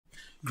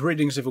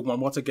Greetings everyone,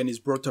 once again it's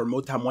Broter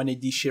Motam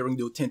 1AD sharing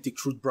the authentic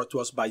truth brought to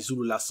us by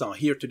Zulu Lassan.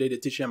 Here today the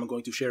teaching I'm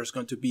going to share is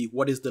going to be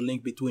what is the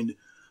link between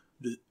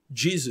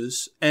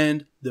Jesus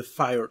and the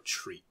fire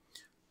tree,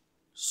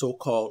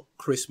 so-called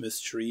Christmas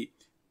tree,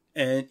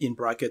 and in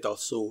bracket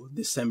also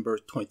December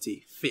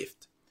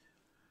 25th.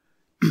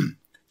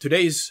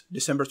 Today is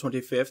December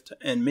 25th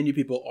and many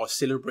people are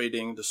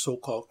celebrating the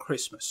so-called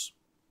Christmas.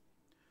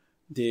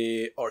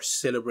 They are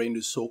celebrating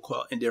the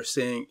so-called and they're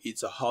saying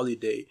it's a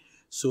holiday.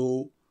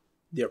 So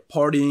they're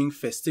partying,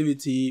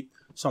 festivity.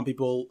 Some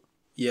people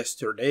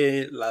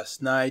yesterday,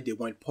 last night, they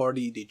went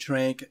party, they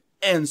drank,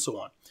 and so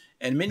on.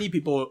 And many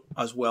people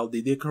as well, they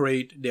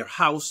decorate their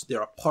house,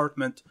 their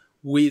apartment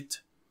with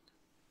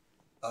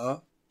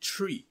a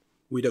tree,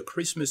 with a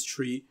Christmas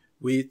tree,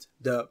 with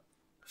the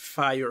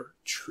fire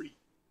tree,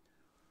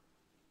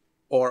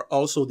 or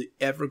also the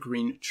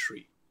evergreen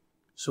tree.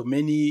 So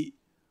many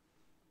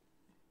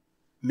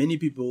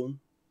people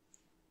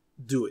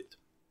do it.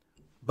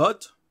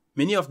 But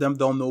many of them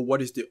don't know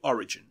what is the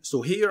origin.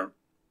 So here,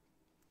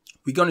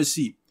 we're going to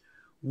see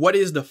what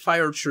is the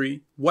fire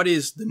tree, what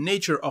is the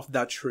nature of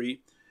that tree,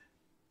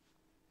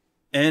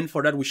 and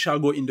for that we shall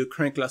go in the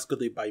Current Classical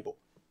Day Bible.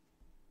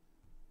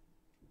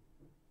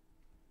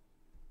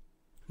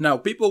 Now,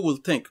 people will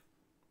think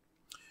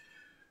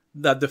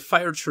that the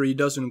fire tree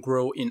doesn't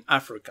grow in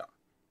Africa.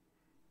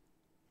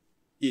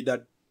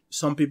 That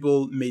some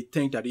people may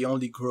think that it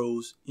only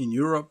grows in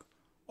Europe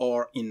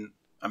or in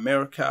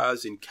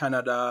Americas, in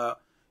Canada,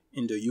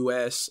 in the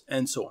US,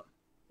 and so on.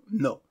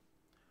 No.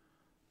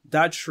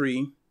 That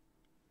tree,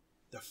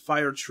 the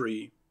fire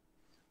tree,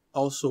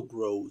 also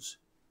grows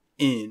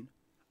in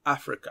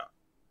Africa,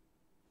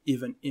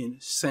 even in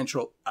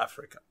Central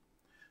Africa.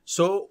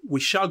 So we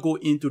shall go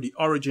into the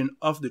origin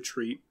of the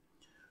tree,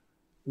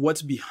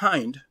 what's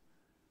behind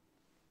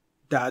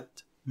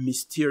that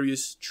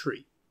mysterious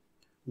tree,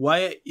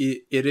 why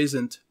it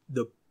isn't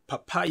the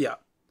papaya,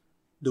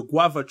 the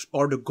guava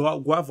or the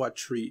guava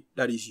tree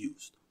that is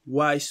used.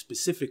 Why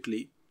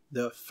specifically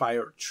the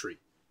fire tree?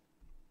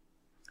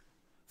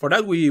 For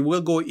that we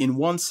will go in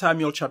 1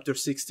 Samuel chapter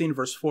 16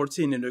 verse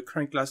 14 in the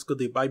Current Classical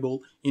Day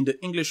Bible. In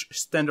the English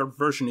Standard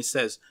Version it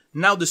says,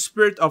 "Now the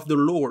Spirit of the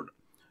Lord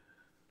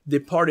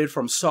departed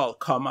from Saul,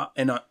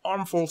 and an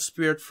harmful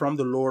spirit from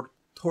the Lord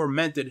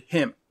tormented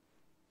him."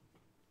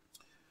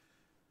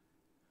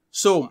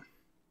 So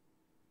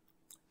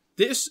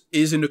this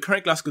is in the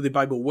Current Classical Day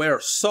Bible where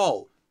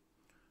Saul,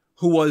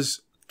 who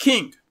was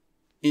king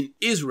in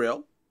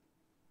Israel,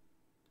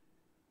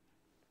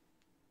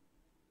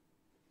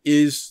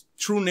 his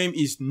true name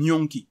is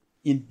Nyonki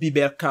in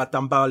Biberka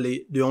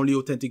Tambale, the only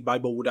authentic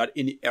Bible without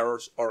any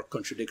errors or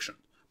contradiction.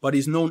 But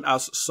he's known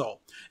as Saul.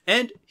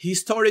 And he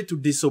started to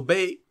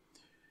disobey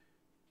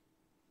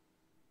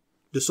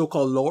the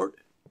so-called Lord.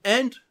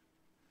 And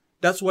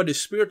that's why the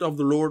Spirit of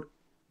the Lord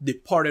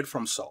departed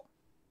from Saul.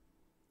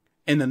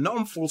 And an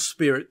harmful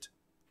spirit,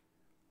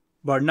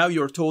 but now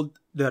you're told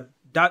that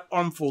that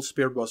harmful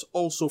spirit was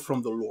also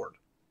from the Lord.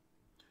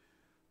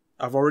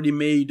 I've already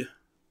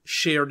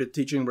shared the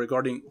teaching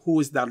regarding who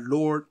is that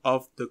Lord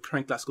of the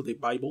Current Classical Day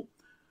Bible,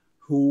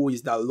 who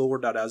is that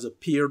Lord that has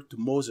appeared to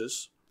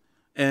Moses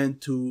and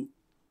to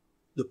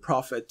the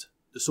prophet,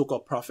 the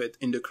so-called prophet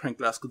in the Current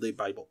Classical Day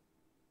Bible.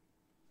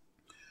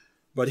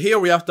 But here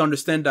we have to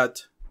understand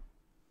that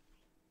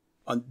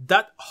on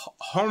that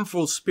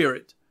harmful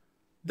spirit,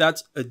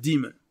 that's a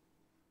demon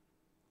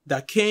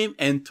that came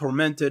and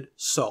tormented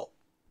Saul.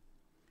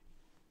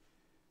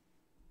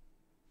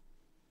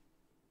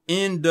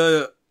 In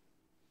the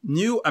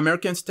New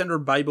American Standard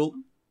Bible,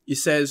 it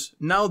says,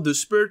 "Now the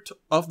Spirit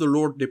of the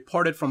Lord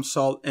departed from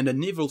Saul, and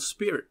an evil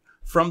spirit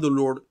from the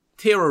Lord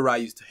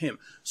terrorized him."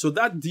 So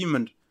that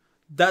demon,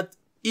 that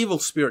evil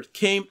spirit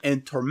came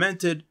and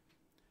tormented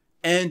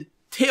and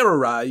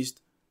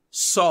terrorized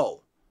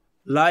Saul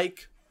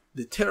like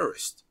the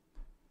terrorist.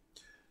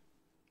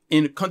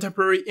 In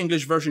Contemporary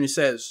English Version, it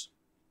says,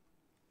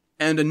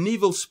 "And an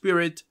evil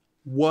spirit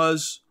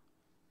was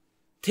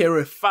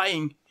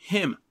terrifying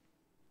him."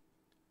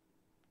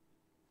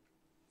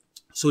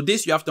 So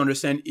this, you have to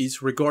understand,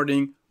 is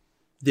regarding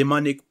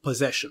demonic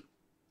possession.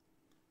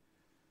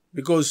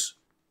 Because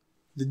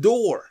the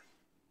door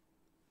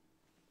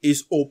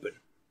is open.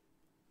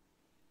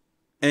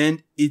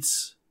 And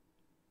it's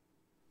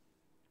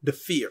the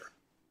fear.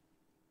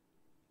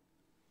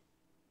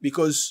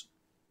 Because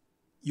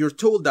you're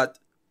told that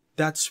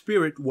that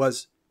spirit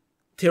was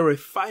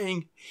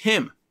terrifying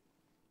him.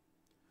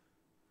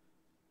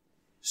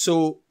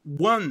 So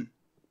when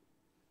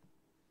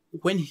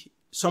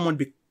someone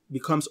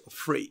becomes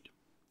afraid,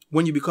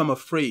 when you become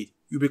afraid,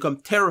 you become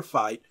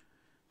terrified,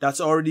 that's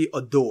already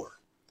a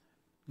door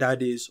that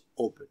is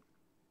open.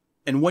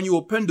 And when you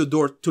open the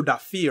door to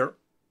that fear,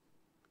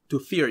 to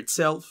fear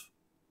itself,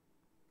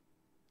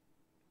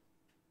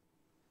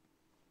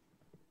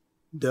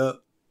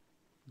 the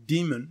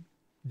demon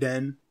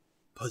then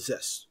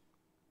possesses.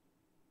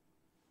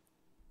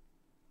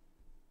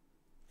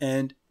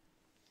 And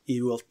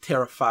it will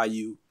terrify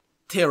you,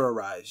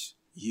 terrorize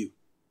you.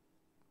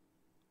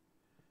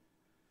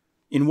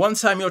 In 1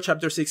 Samuel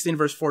chapter 16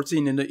 verse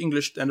 14 in the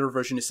English Standard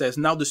Version, it says,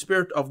 "Now the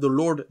Spirit of the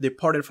Lord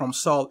departed from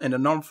Saul, and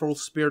an harmful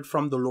spirit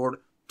from the Lord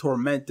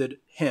tormented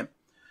him."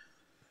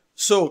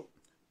 So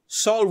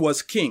Saul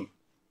was king,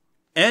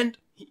 and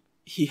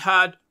he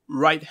had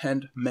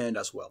right-hand men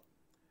as well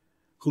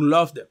who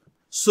loved him.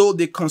 So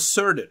they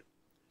concerted.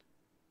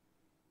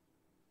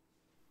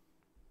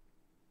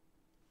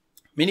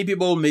 Many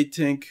people may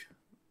think,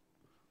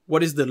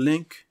 what is the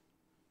link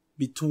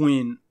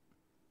between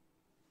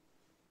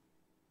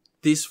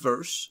this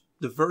verse,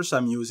 the verse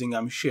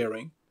I'm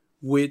sharing,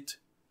 with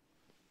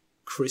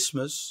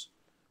Christmas,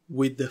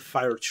 with the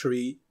fire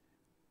tree?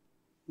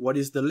 What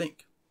is the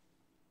link?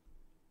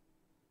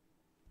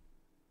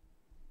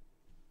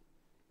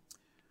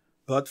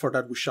 But for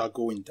that we shall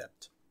go in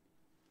depth.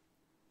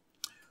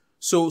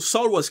 So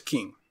Saul was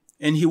king,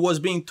 and he was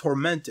being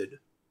tormented.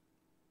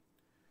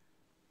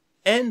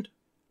 And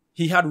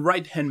he had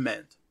right-hand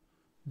men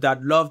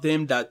that loved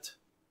him, that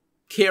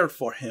cared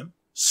for him.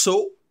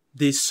 So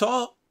they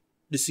saw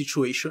the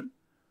situation,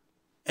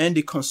 and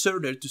they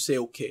considered to say,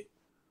 okay,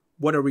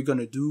 what are we going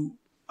to do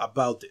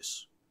about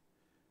this?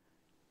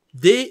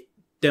 They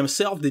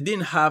themselves, they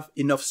didn't have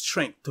enough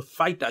strength to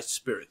fight that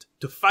spirit,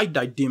 to fight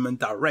that demon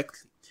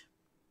directly.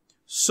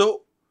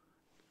 So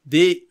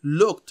they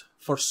looked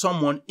for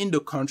someone in the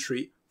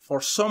country,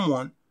 for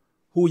someone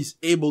who is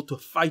able to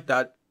fight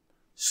that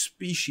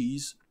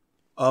species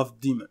of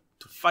demon,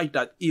 to fight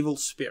that evil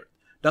spirit.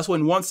 That's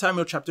when 1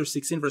 Samuel chapter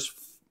 16 verse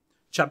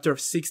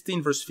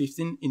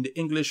 15 in the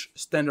English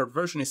Standard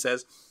Version, it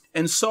says,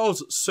 "And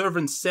Saul's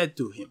servant said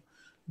to him,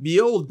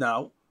 Behold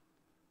now,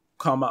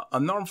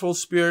 an harmful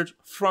spirit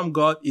from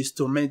God is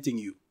tormenting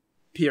you."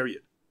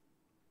 Period.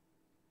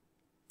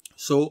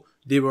 So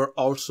they were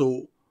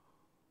also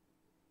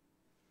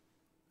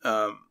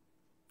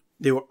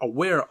they were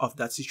aware of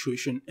that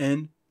situation,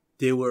 and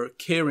they were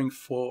caring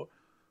for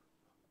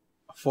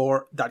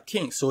that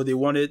king. So they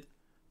wanted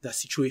that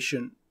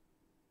situation.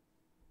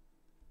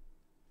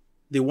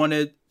 They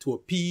wanted to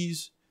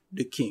appease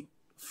the king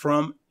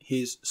from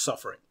his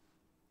suffering.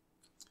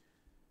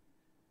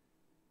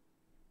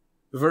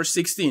 Verse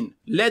 16,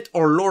 "Let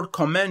our Lord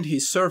command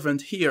his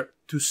servant here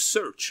to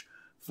search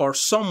for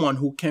someone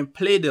who can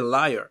play the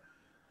lyre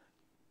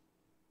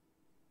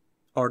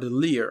or the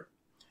lyre.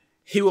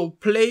 He will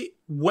play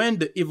when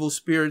the evil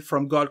spirit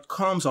from God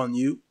comes on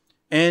you,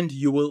 and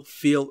you will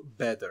feel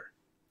better."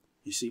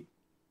 You see?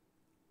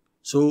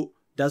 So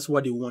that's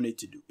what they wanted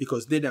to do,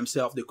 because they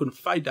themselves, they couldn't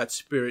fight that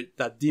spirit,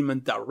 that demon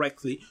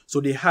directly.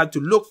 So they had to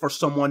look for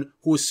someone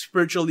who is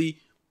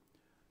spiritually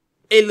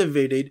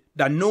elevated,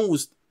 that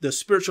knows the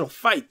spiritual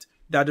fight,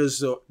 that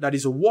is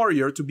a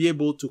warrior, to be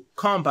able to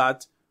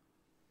combat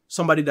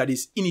somebody that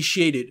is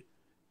initiated,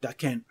 that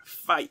can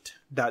fight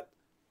that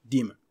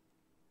demon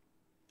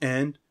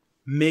and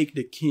make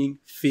the king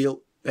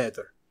feel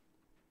better.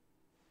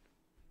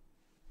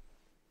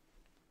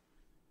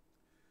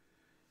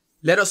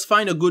 "Let us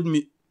find a good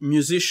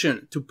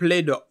musician to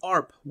play the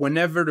harp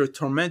whenever the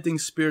tormenting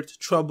spirit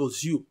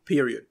troubles you,"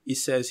 period. It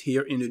says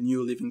here in the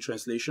New Living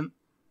Translation.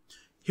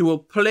 "He will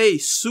play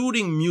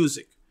soothing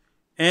music,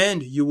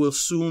 and you will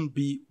soon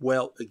be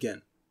well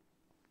again."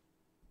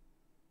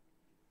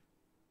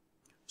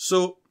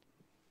 So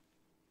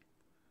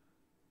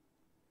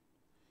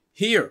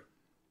here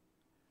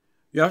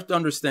you have to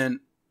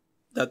understand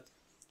that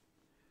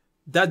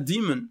that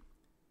demon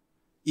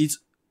is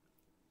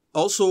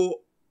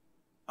also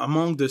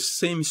among the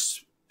same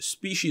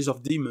species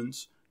of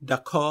demons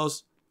that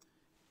cause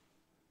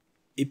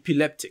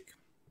epilepsy.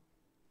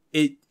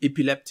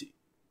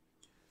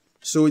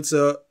 So it's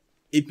a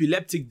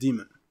epileptic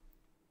demon.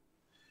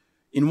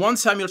 In 1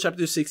 Samuel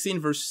chapter 16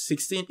 verse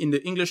 16 in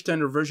the English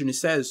Standard Version, it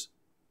says,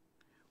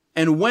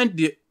 "And when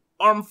the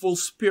harmful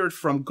spirit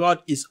from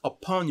God is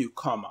upon you,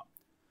 comma."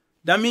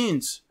 That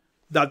means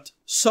that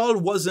Saul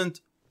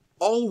wasn't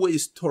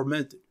always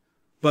tormented,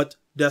 but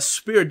the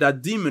spirit,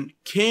 that demon,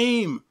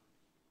 came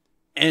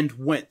and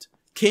went,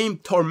 came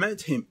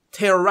torment him,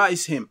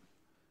 terrorize him,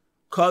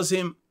 cause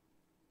him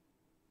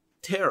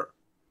terror,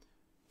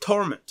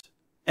 torment,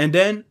 and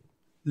then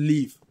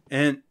leave.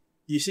 And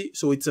you see,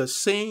 so it's the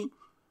same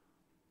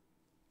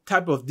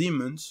type of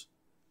demons,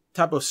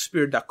 type of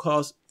spirit that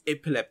cause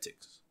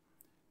epileptics,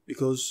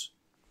 because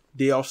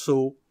they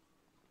also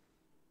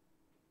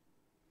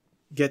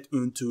get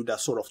into that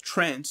sort of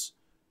trance,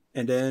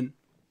 and then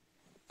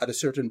at a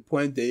certain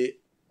point they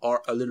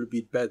are a little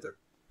bit better.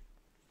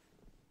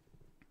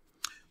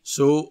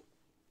 So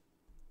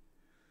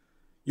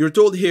you're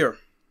told here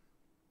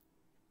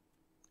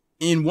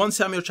in 1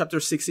 Samuel chapter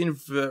 16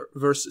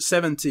 verse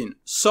 17,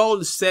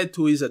 "Saul said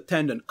to his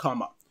attendant,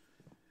 comma,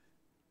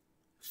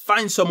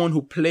 find someone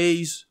who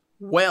plays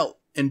well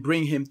and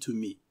bring him to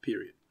me,"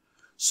 period.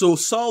 So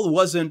Saul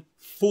wasn't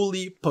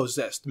fully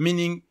possessed,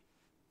 meaning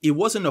it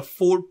wasn't a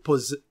full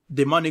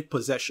demonic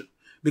possession.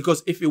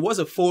 Because if it was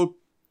a full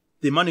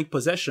demonic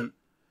possession,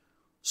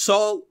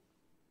 Saul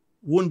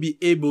wouldn't be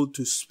able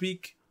to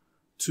speak,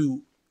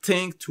 to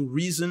think, to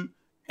reason,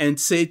 and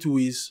say to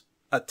his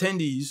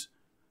attendees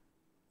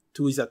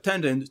to his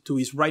attendant, to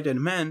his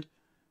right-hand man,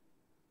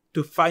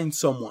 to find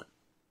someone.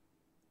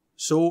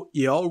 So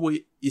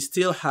he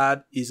still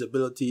had his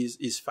abilities,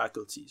 his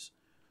faculties.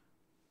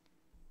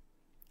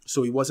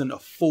 So he wasn't a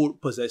full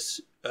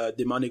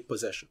demonic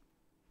possession.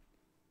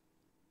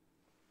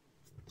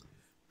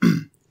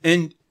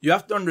 And you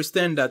have to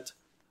understand that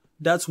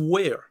that's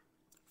where,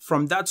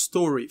 from that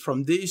story,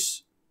 from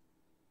this,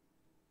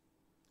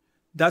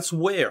 that's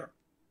where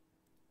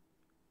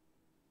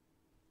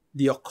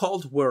the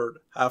occult world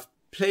have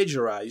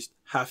plagiarized,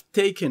 have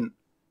taken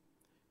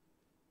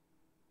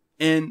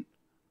and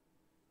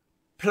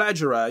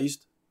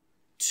plagiarized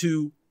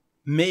to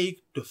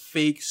make the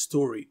fake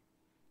story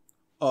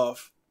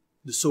of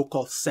the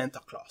so-called Santa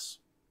Claus.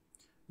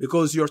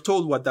 Because you're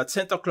told what, that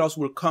Santa Claus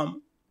will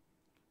come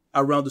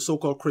around the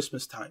so-called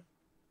Christmas time.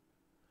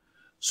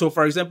 So,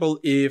 for example,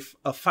 if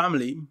a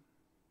family,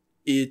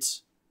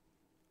 it's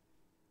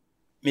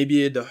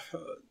maybe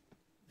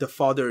the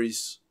father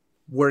is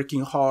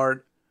working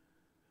hard,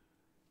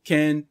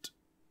 can't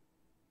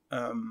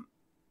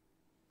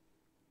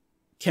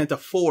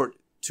afford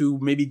to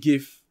maybe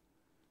give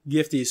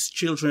his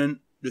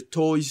children the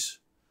toys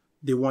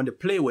they want to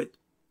play with.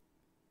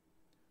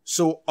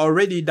 So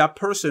already that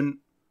person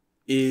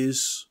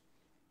is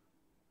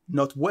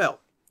not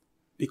well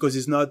because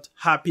he's not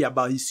happy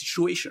about his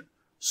situation.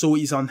 So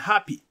he's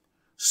unhappy.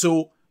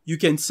 So you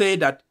can say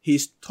that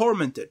he's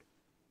tormented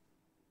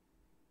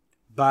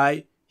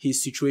by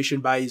his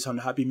situation, by his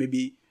unhappy.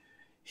 Maybe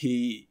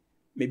he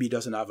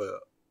doesn't have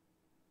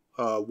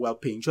a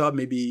well-paying job.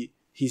 Maybe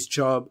his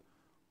job,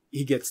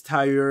 he gets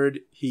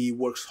tired, he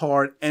works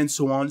hard, and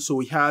so on. So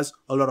he has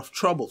a lot of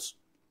troubles.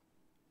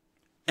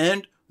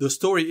 And the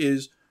story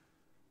is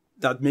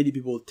that many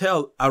people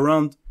tell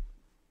around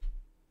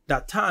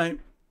that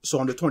time, so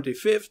on the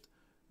 25th,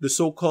 the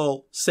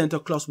so-called Santa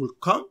Claus will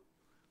come,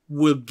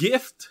 will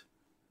gift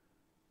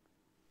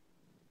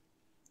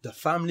the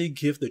family,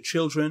 give the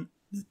children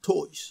the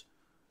toys,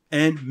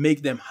 and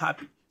make them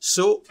happy.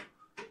 So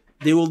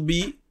they will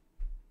be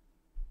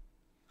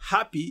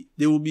happy,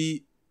 they will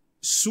be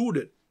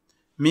soothed,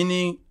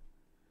 meaning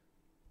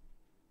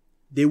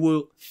they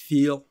will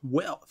feel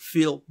well,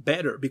 feel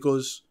better,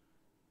 because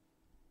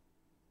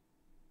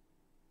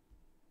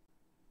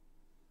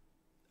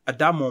at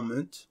that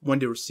moment, when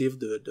they receive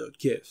the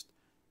gift,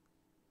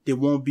 they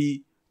won't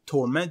be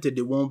tormented,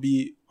 they won't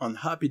be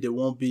unhappy, they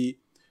won't be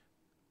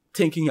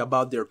thinking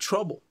about their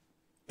trouble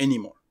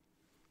anymore.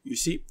 You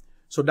see?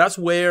 So that's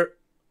where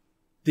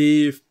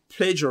they've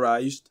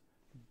plagiarized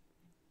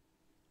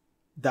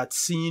that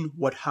scene,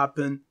 what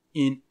happened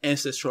in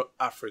ancestral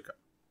Africa.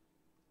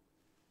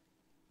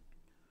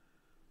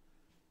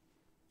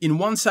 In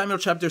 1 Samuel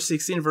chapter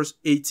 16, verse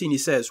 18, he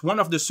says, one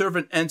of the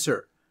servants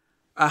answered,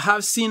 I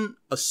have seen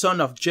a son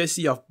of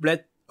Jesse of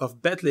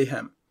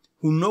Bethlehem,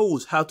 who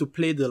knows how to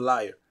play the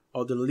lyre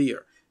or the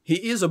lyre. He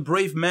is a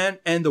brave man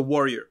and a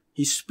warrior.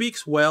 He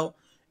speaks well,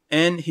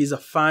 and he's a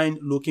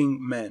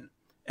fine-looking man,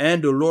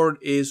 and the Lord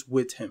is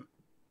with him.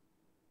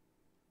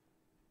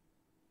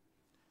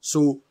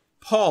 So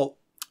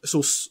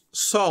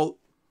Saul,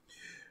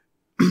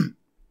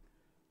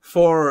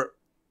 for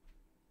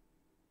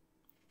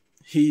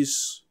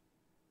his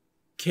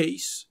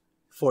case,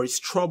 for his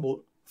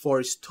trouble, for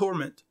his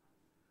torment,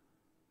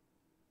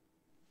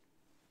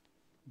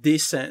 they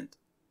sent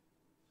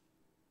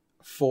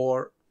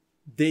for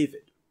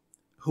David,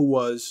 who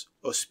was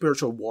a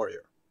spiritual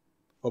warrior,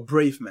 a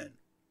brave man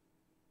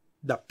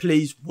that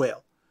plays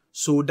well,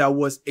 so that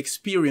was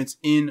experienced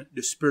in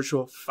the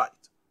spiritual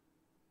fight.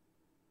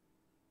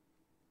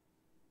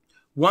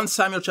 1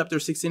 Samuel chapter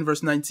 16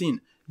 verse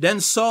 19.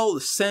 Then Saul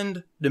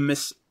sent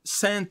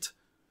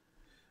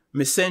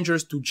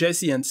messengers to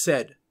Jesse and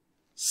said,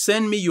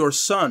 send me your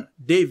son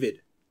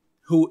David,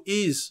 who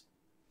is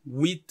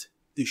with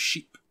the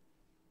sheep.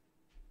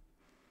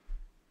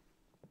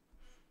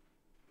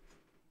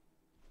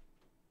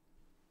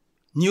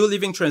 New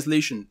Living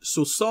Translation.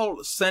 So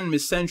Saul sent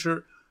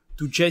messenger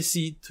to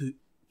Jesse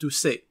to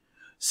say,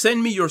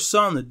 send me your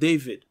son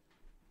David,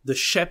 the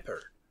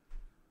shepherd.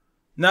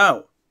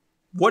 Now,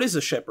 what is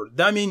a shepherd?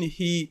 That means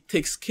he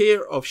takes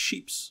care of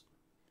sheep,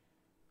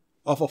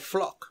 of a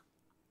flock.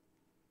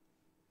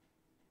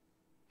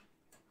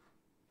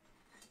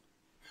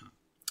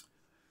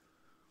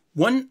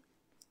 When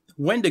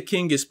the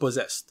king is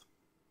possessed,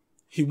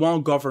 he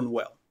won't govern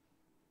well.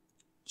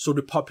 So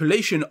the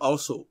population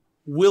also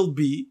will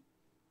be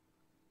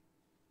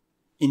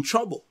in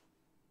trouble.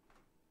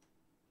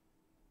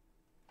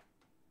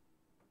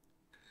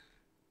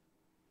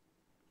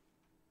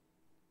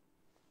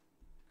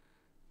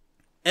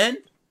 And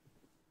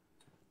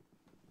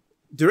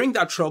during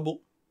that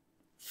trouble,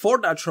 for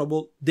that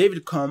trouble,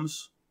 David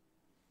comes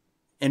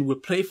and will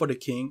play for the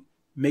king,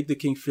 make the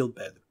king feel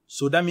better.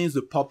 So that means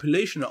the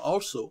population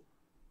also,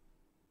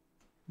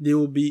 they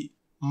will be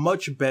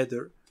much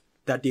better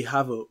that they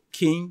have a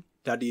king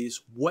that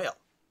is well.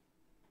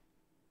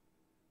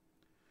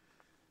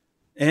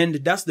 And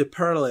that's the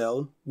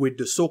parallel with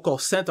the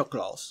so-called Santa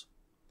Claus,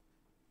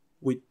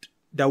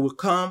 that will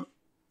come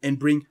and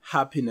bring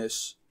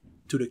happiness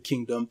to the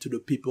kingdom, to the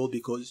people,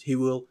 because he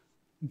will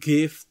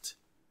give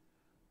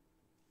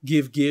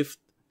gift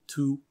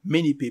to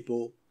many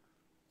people,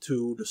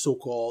 to the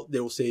so-called, they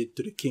will say,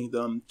 to the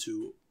kingdom,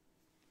 to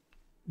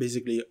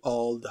basically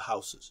all the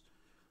houses,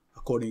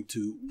 according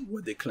to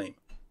what they claim.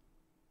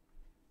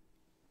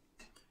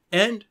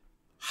 And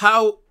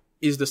how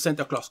is the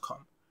Santa Claus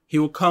come? He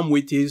will come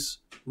with his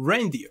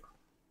reindeer.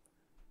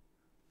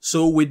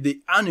 So with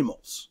the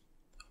animals.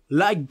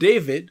 Like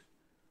David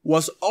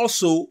was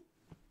also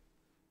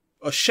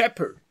a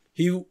shepherd.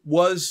 He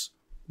was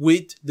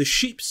with the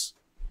sheep.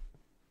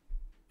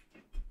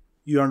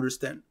 You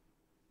understand?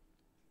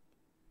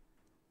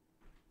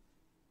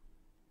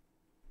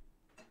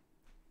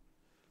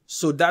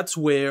 So that's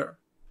where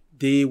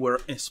they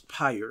were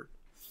inspired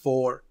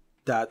for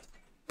that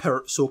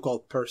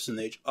so-called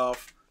personage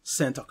of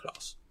Santa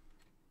Claus.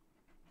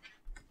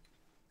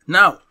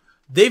 Now,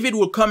 David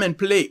will come and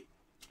play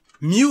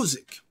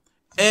music.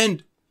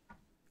 And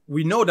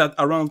we know that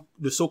around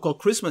the so-called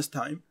Christmas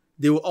time,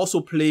 they will also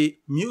play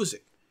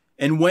music.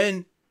 And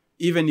when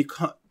even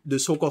the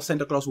so-called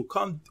Santa Claus will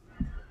come,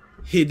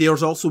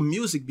 there's also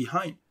music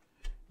behind.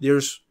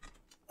 There's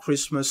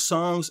Christmas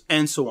songs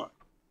and so on.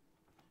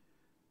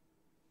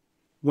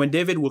 When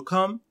David will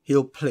come,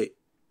 he'll play.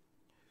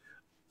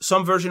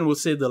 Some version will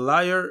say the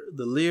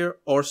lyre,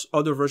 or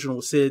other version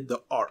will say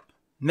the harp.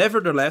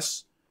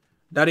 Nevertheless,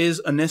 that is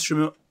an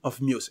instrument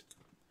of music.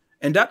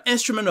 And that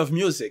instrument of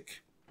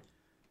music,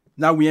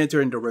 now we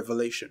enter into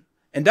Revelation.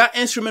 And that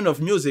instrument of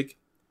music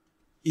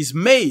is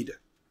made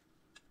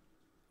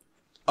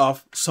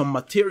of some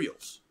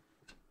materials,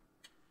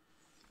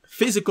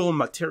 physical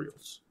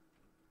materials,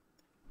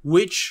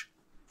 which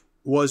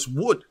was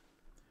wood.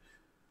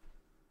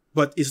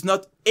 But it's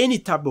not any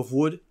type of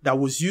wood that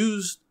was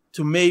used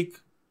to make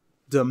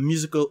the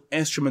musical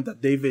instrument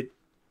that David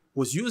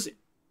was using.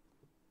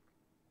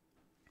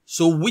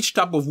 So which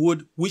type of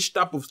wood, which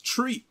type of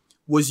tree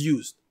was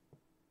used?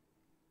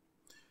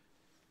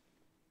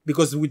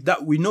 Because with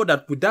that, we know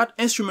that with that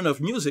instrument of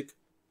music,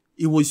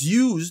 it was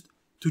used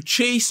to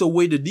chase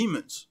away the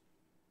demons,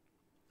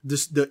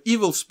 the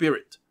evil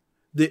spirit,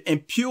 the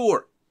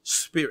impure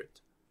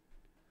spirit.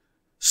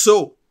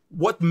 So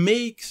what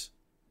makes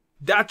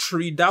that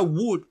tree, that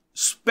wood,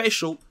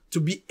 special to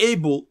be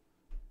able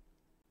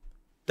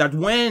that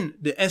when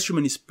the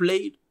instrument is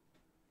played,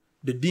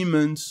 the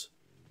demons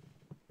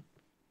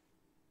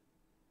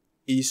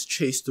is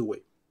chased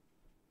away.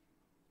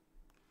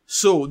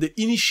 So the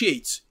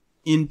initiates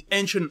in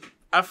ancient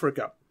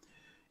Africa,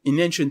 in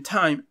ancient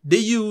time, they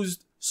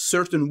used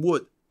certain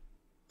wood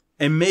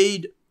and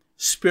made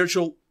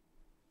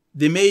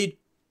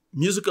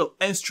musical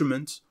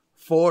instruments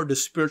for the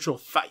spiritual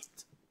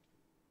fight.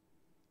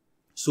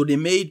 So they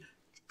made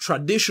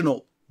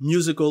traditional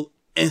musical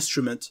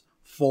instruments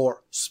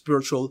for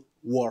spiritual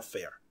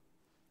warfare.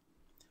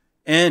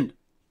 And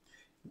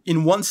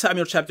in 1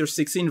 Samuel chapter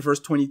 16, verse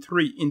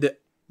 23, in the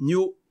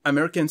New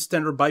American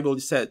Standard Bible,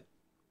 it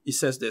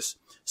says this.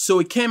 So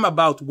it came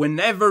about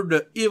whenever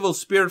the evil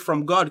spirit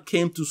from God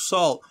came to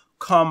Saul,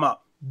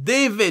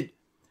 David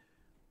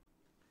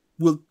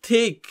will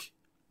take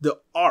the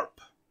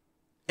harp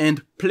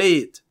and play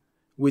it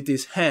with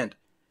his hand,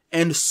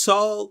 and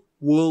Saul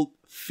will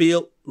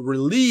feel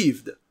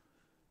relieved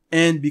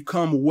and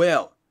become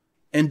well,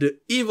 and the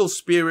evil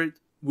spirit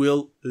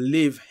will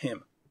leave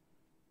him.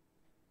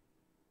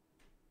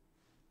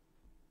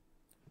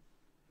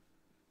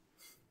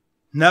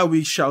 Now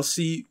we shall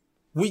see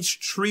which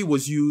tree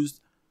was used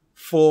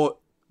for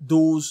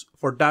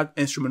that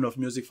instrument of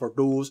music, for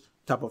those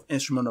type of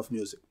instrument of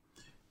music.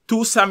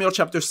 2 Samuel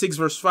chapter 6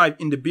 verse 5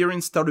 in the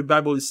Berean Study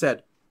Bible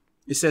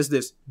it says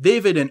this: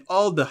 David and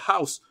all the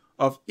house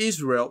of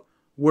Israel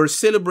were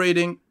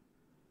celebrating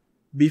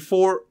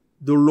before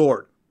the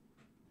Lord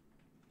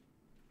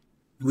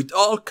with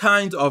all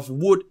kinds of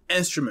wood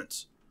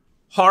instruments,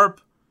 harp,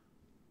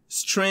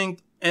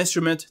 stringed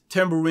instrument,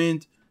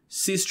 tambourine,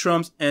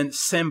 sistrums, and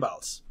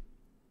cymbals.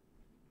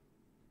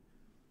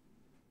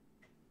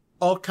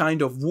 All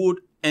kind of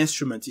wood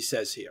instruments, he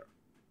says here.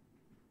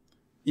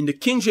 In the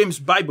King James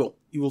Bible,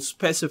 it will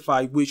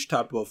specify which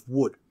type of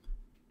wood.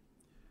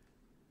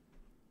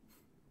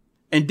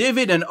 And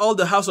David and all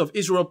the house of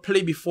Israel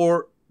played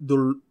before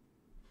the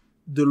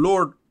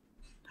Lord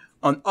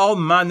on all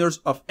manners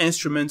of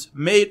instruments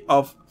made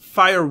of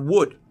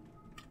firewood,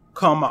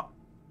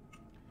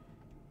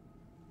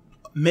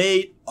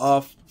 made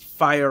of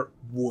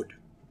firewood.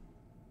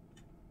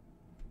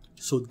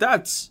 So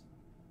that's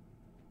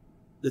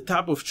the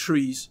type of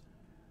trees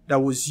that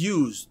was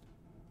used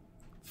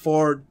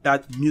for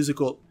that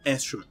musical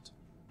instrument.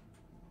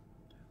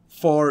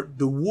 For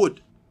the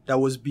wood that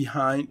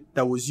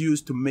was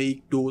used to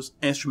make those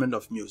instruments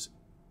of music.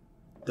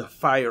 The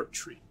fire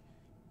tree.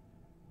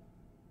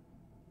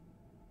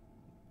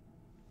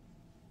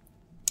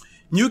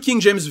 New King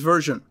James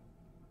Version.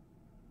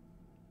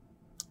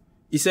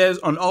 It says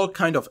on all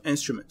kind of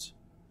instruments.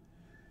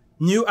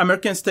 New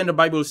American Standard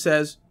Bible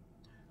says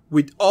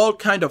with all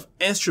kind of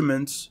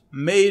instruments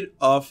made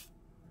of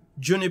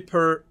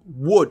juniper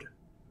wood,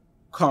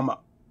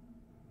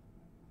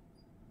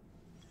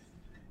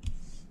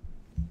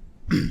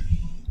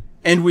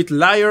 and with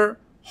lyre,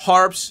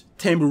 harps,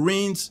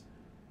 tambourines,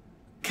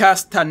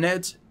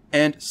 castanets,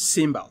 and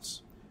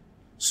cymbals.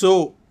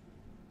 So,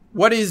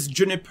 what is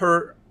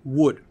juniper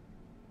wood?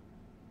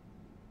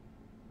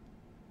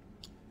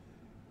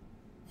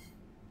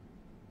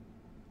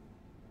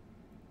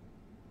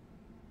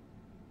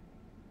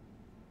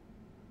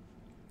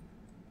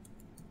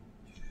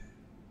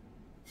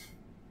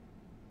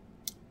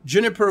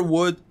 Juniper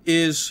wood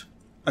is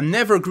an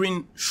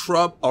evergreen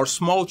shrub or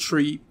small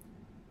tree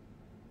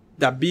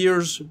that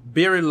bears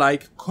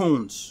berry-like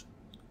cones.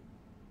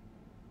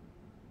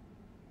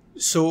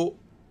 So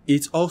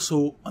it's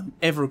also an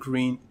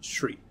evergreen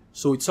tree.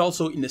 So it's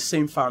also in the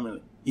same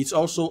family. It's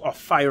also a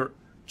fire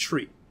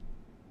tree.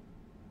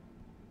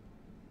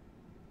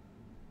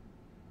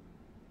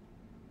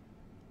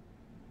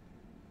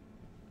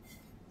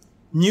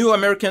 New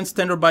American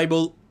Standard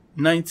Bible,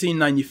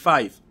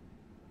 1995.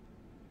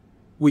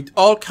 With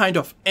all kind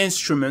of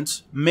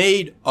instruments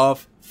made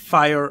of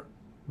fire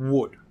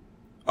wood,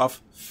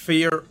 of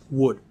fir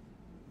wood.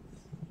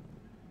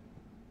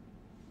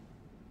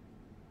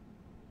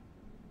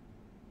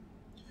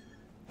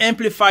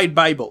 Amplified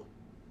Bible,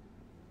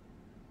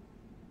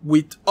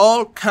 with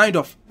all kind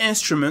of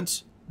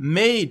instruments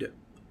made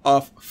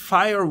of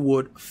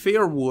firewood,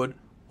 fir wood,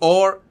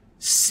 or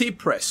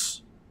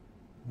cypress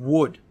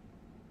wood.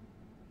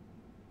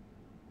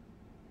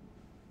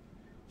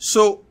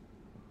 So,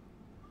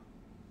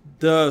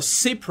 the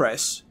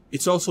cypress,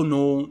 it's also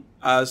known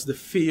as the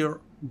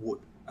fir wood,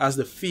 as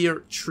the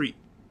fir tree.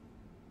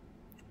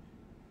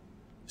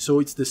 So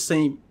it's the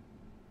same.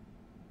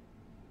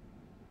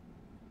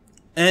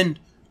 And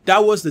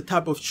that was the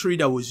type of tree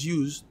that was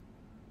used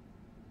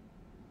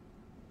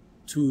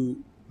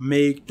to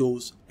make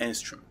those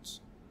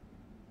instruments.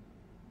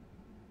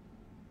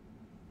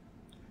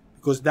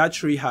 Because that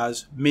tree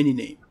has many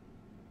names.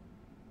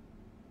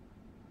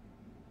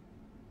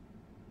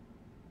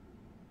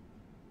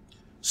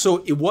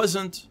 So it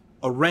wasn't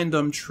a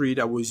random tree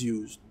that was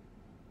used.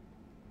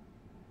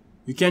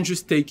 You can't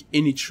just take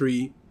any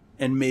tree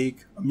and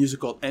make a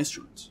musical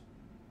instrument.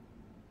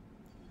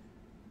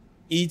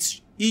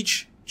 Each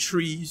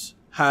tree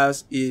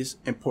has its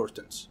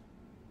importance.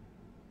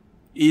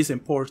 Its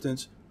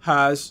importance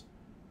has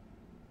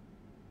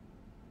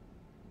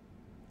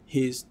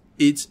its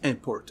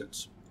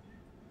importance.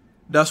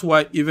 That's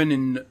why even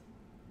in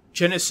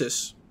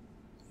Genesis,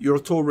 you're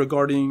told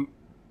regarding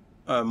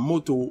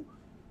Moto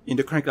in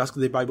the Current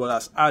Classical Bible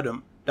as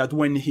Adam, that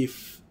when he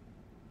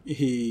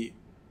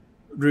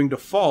during the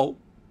fall,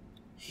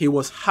 he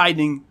was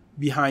hiding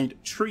behind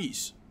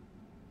trees.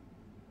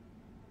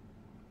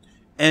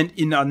 And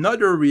in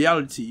another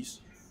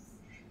realities,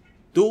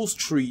 those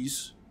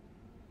trees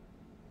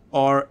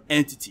are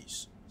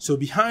entities. So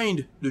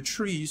behind the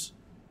trees,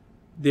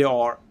 there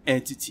are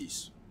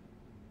entities.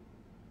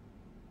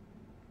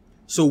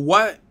 So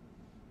what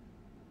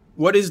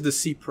is the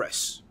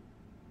cypress?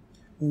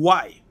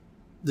 Why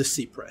the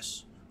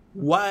cypress?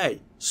 Why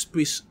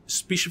specifically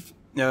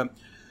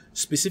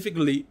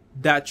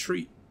that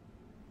tree?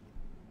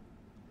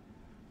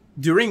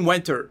 During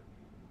winter,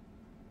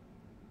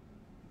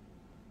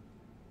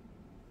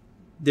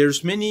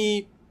 there's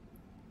many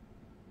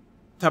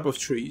type of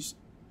trees,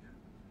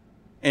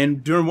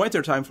 and during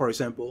winter time, for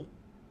example,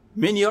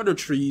 many other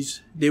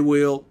trees, they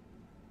will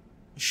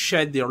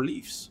shed their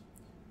leaves.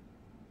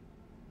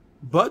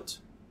 But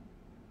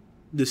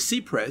the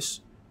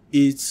cypress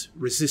is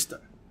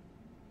resistant.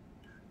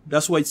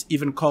 That's why it's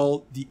even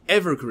called the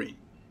evergreen,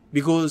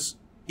 because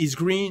it's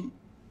green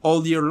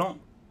all year long.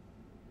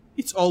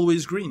 It's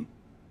always green.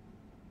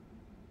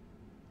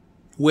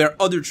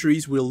 Where other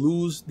trees will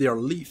lose their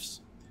leaves.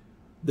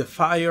 The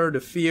fire, the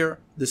fir,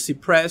 the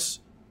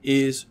cypress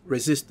is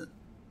resistant.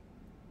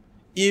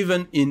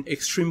 Even in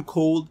extreme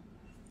cold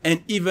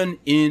and even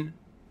in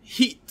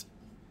heat.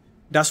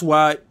 That's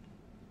why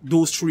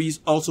those trees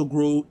also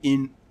grow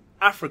in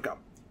Africa,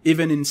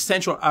 even in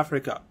Central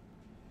Africa,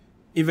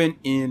 even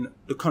in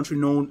the country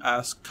known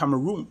as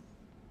Cameroon.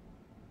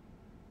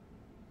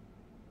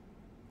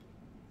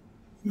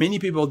 Many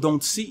people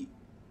don't see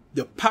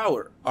the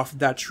power of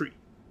that tree.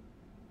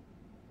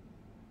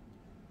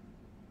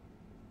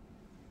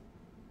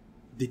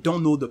 They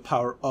don't know the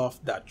power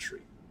of that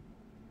tree.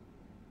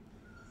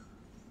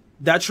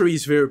 That tree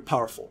is very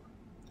powerful.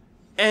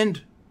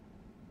 And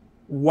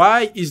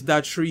why is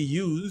that tree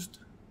used?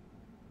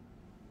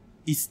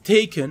 It's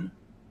taken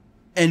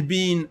and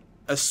being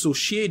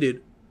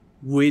associated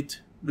with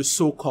the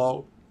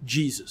so-called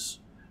Jesus,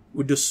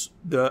 with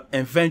the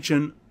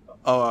invention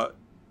of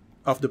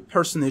the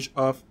personage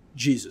of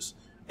Jesus,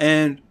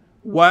 and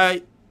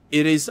why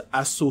it is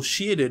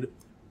associated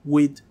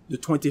with the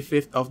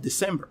 25th of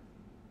December.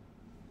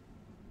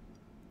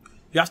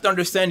 You have to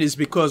understand is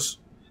because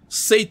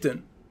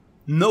Satan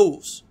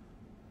knows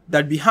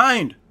that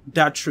behind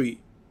that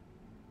tree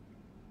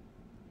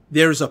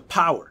there is a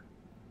power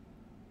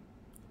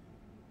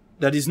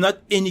that is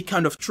not any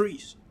kind of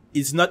trees.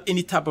 It's not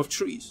any type of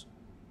trees.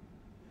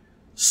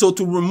 So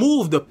to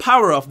remove the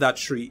power of that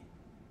tree,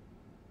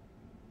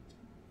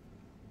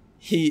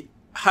 he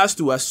has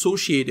to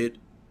associate it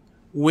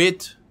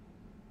with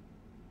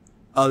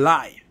a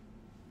lie.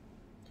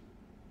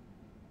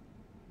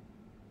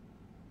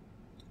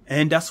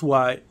 And that's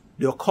why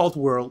the occult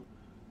world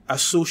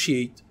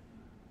associate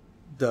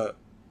the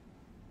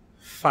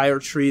fire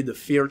tree, the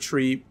fear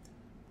tree,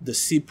 the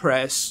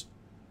cypress,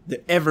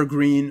 the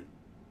evergreen,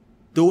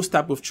 those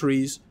type of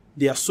trees,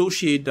 they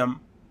associate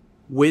them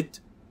with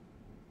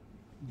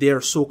their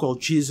so-called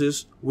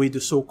Jesus, with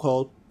the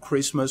so-called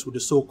Christmas, with the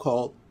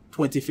so-called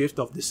 25th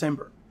of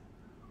December.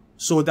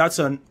 So that's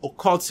an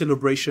occult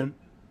celebration.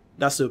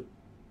 That's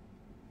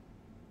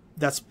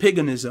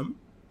paganism.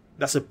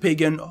 That's a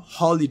pagan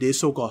holiday,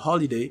 so-called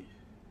holiday.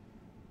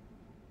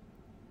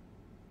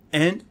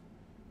 And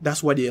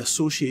that's why they're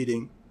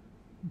associating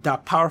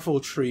that powerful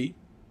tree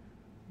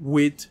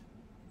with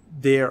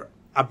their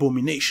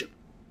abomination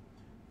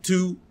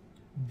to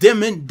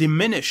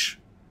diminish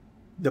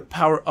the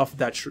power of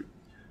that tree.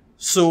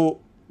 So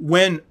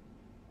when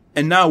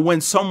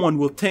someone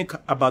will think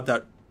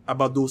about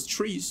those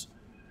trees,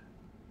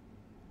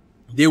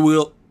 they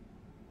will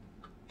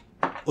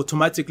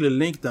automatically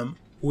link them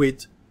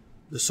with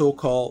the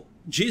so-called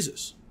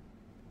Jesus,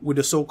 with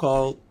the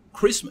so-called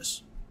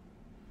Christmas.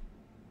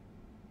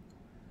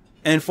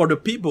 And for the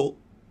people,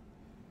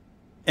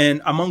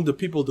 and among the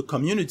people, the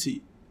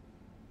community,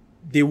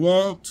 they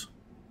won't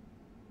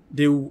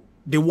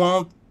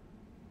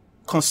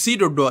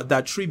consider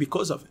that tree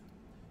because of it.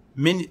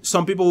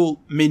 Some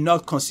people may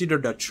not consider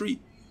that tree,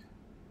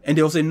 and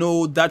they'll say,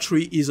 no, that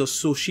tree is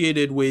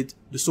associated with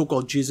the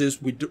so-called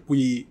Jesus. We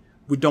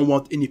don't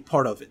want any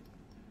part of it.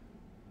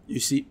 You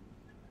see?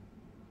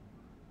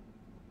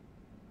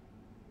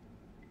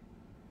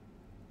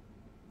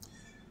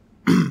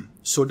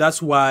 So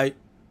that's why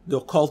the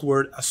occult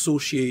world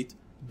associate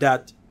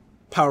that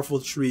powerful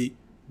tree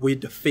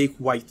with the fake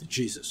white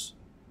Jesus.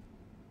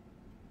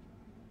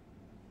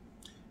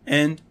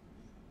 And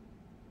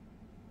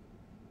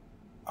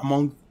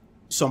among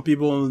some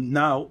people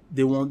now,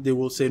 they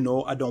will say,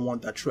 no, I don't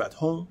want that tree at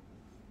home,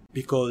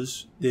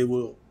 because they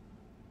will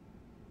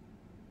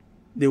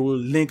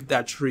link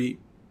that tree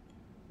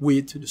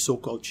with the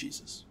so-called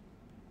Jesus.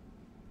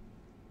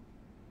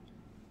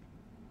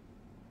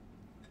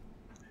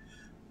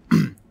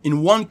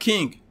 In 1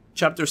 King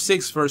chapter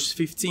 6 verse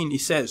 15,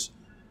 it says,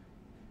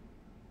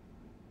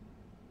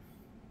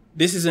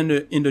 this is in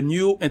the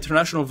New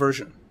International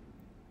Version,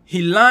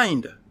 he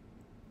lined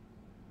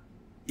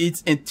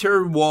its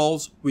interior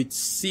walls with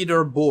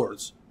cedar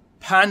boards,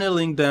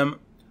 paneling them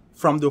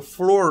from the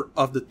floor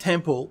of the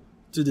temple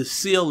to the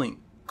ceiling,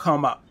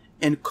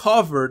 and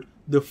covered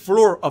the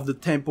floor of the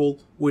temple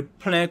with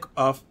plank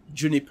of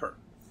juniper.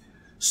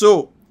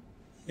 So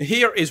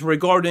here is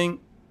regarding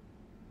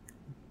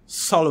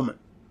Solomon.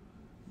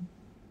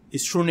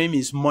 His true name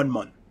is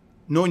Mon,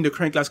 known in the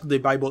current classical day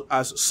Bible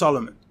as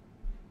Solomon.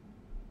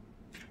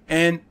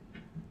 And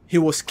he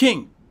was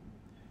king.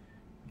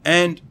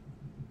 And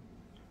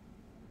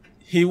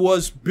he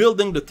was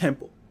building the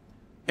temple.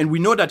 And we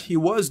know that he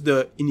was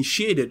the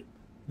initiated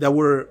that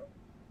were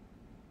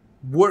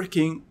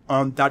working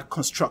on that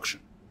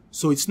construction.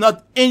 So it's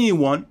not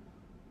anyone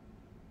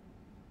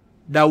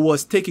that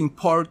was taking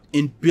part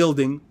in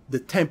building the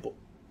temple.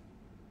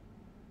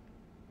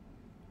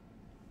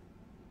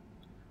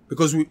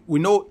 Because we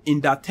know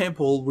in that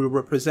temple will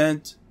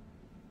represent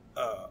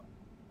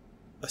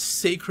a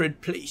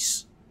sacred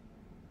place.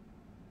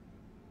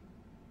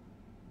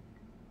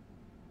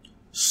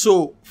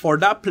 So for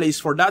that place,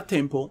 for that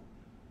temple,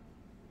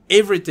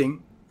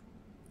 everything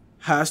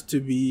has to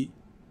be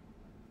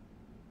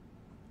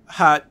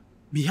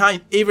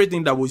behind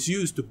everything that was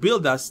used to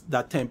build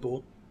that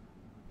temple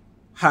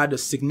had a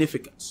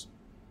significance.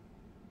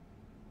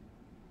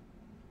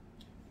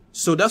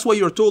 So that's what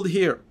you're told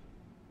here.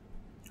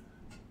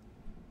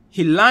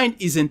 He lined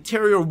his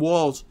interior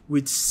walls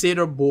with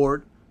cedar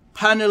board,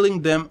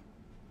 paneling them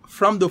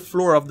from the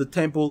floor of the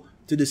temple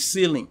to the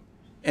ceiling,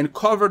 and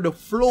covered the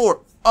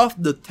floor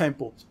of the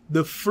temple.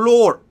 The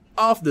floor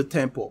of the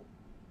temple.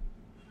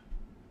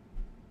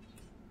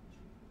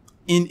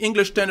 In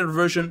English Standard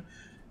Version,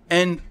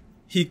 and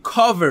he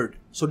covered,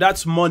 so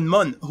that's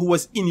Mon, who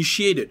was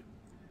initiated,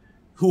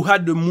 who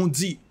had the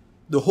Mundi,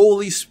 the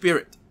Holy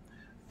Spirit,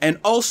 and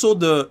also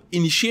the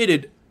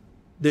initiates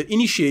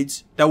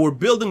that were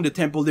building the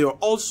temple. They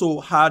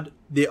also had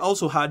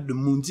the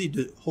Mundi,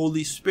 the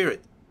Holy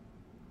Spirit.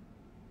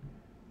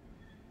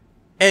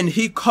 And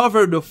he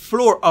covered the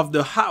floor of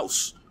the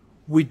house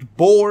with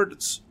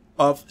boards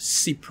of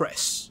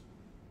cypress.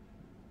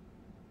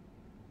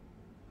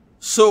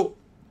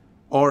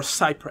 Or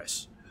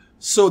cypress.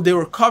 So they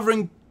were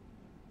covering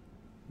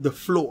the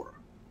floor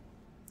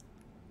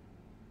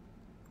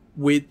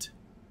with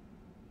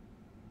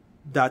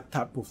that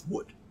type of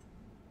wood.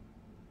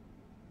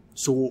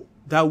 So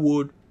that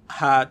wood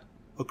had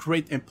a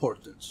great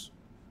importance,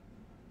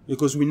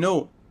 because we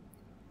know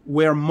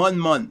where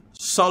Mon,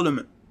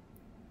 Solomon,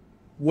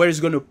 where he's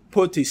going to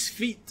put his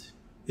feet,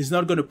 he's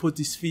not going to put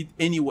his feet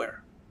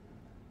anywhere,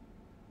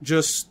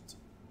 just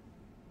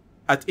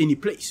at any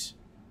place.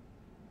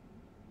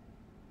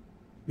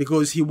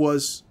 because he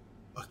was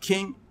a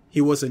king,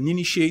 he was an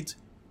initiate,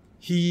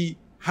 he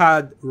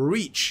had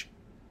reached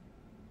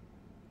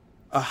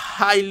a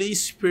highly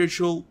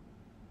spiritual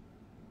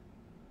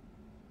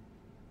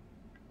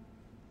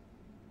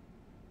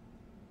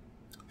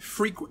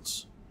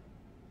frequency.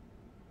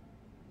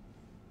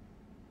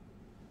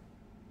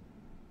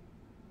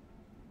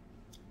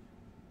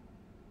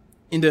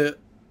 In the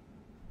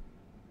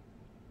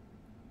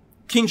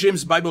King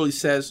James Bible, it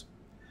says,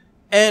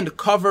 and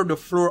cover the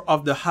floor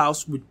of the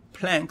house with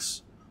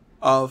planks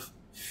of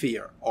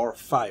fear or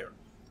fire.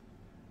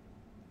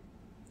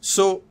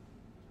 So,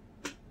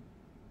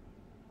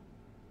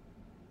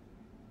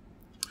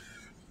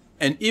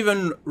 and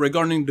even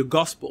regarding the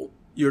gospel,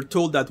 you're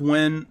told that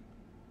when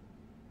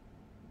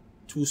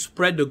to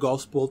spread the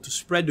gospel, to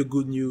spread the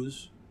good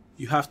news,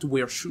 you have to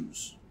wear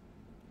shoes.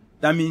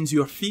 That means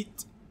your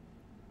feet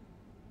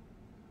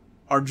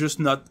are just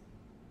not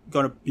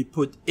going to be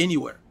put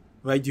anywhere,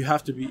 right? You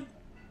have to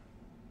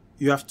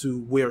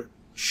wear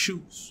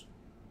shoes.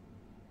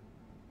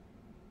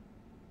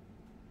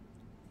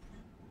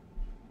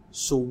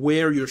 So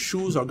where your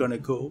shoes are going to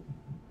go,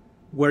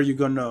 where you're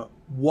going to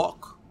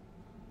walk,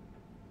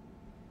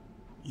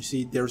 you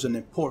see, there's an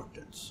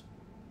importance.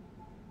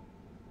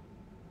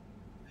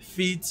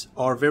 Feet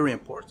are very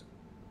important.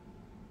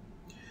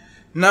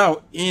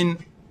 Now,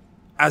 in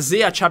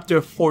Isaiah chapter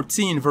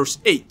 14, verse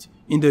 8,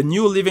 in the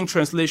New Living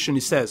Translation,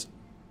 it says,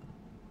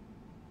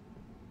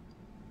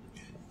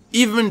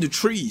 even the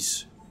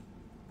trees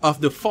of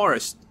the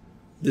forest,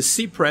 the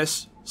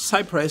cypress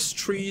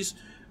trees,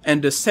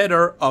 and the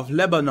cedar of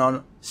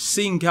Lebanon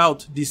sing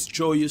out this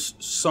joyous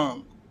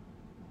song.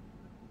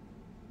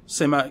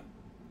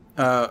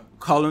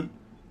 Semicolon.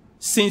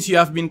 Since you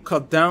have been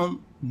cut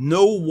down,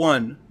 no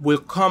one will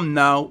come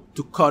now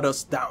to cut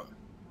us down.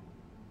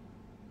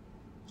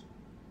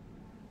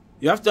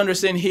 You have to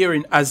understand here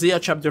in Isaiah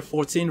chapter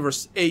 14,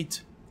 verse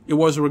 8, it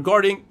was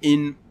regarding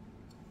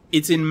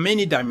it's in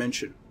many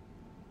dimensions,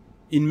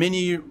 in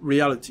many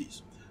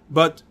realities.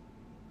 But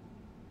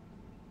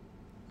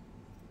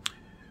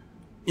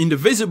in the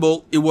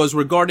visible, it was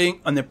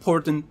regarding an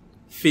important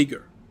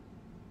figure.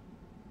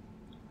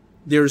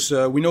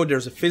 We know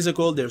there's a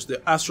physical, there's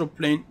the astral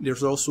plane,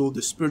 there's also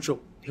the spiritual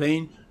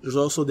plane, there's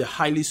also the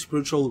highly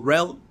spiritual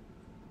realm.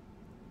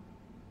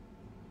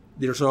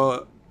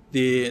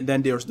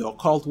 Then there's the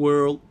occult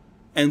world,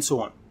 and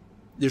so on.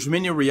 There's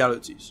many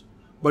realities.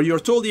 But you're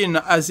told in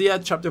Isaiah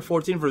chapter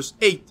 14, verse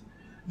 8,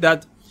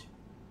 that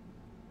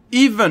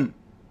even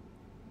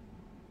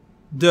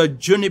the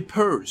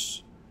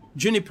junipers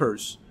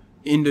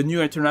in the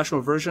New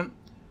International Version,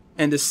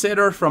 and the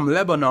cedar from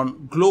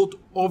Lebanon gloat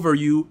over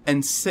you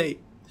and say,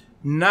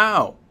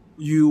 now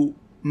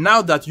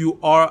that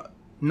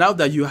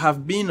you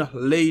have been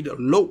laid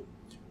low,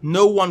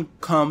 no one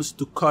comes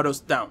to cut us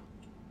down.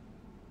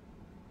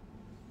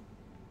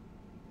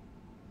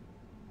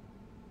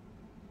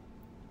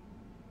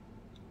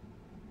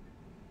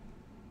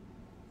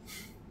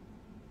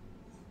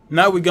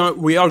 Now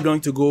we are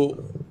going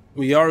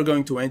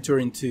to enter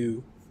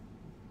into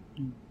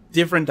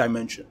different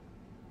dimension,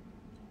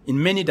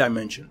 in many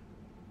dimensions.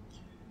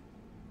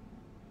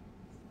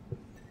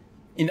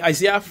 In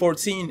Isaiah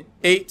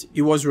 14:8,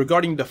 it was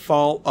regarding the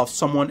fall of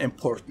someone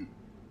important.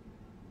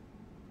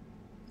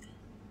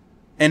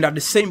 And at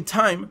the same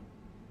time,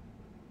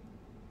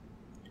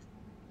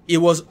 it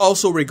was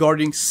also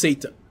regarding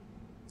Satan,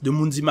 the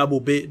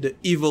Munzimabobe, the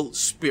evil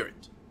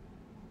spirit.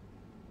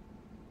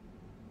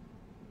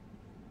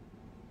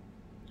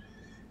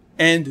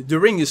 And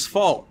during his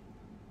fall,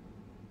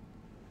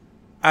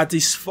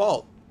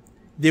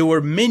 there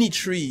were many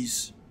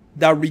trees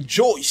that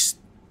rejoiced,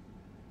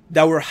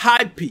 that were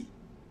happy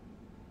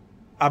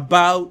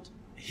about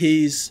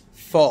his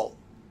fall.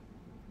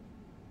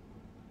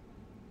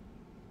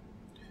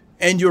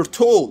 And you're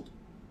told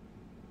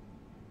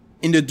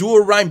in the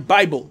Douay-Rheims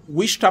Bible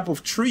which type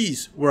of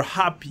trees were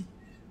happy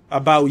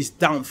about his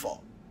downfall.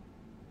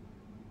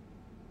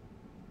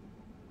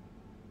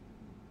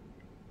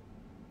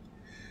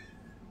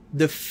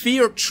 The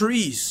fir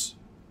trees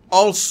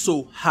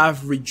also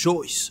have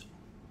rejoiced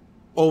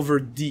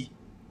over thee,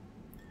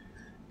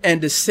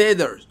 and the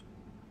cedars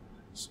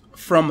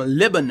from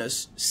Lebanon,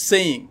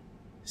 saying,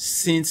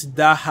 since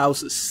thou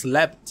hast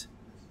slept,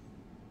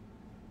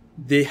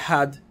 they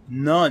had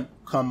none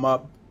come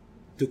up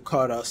to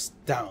cut us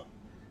down.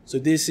 So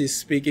this is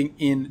speaking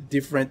in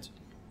different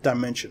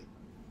dimension.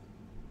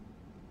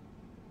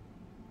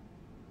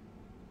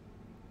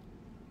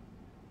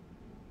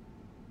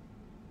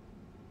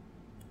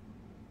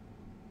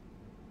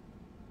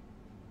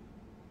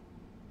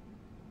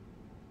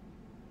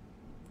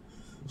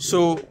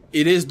 So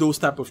it is those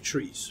type of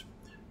trees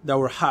that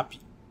were happy.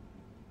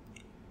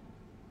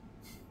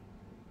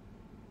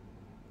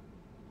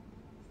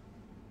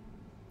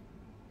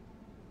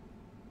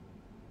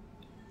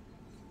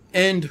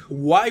 And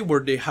why were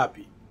they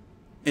happy?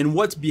 And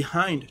what's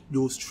behind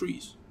those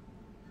trees?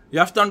 You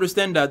have to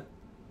understand that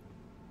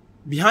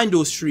behind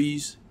those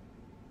trees,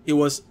 it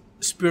was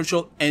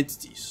spiritual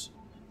entities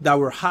that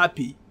were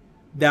happy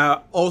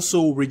that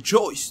also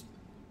rejoiced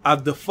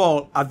at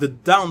the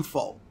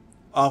downfall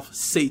of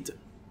Satan.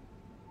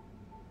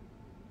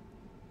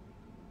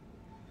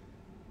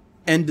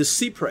 And the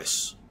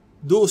cypress,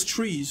 those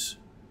trees,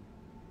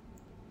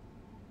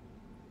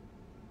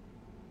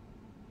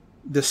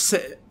 the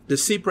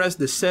cypress,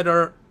 the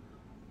cedar,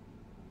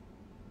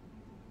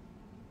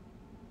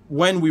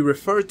 when we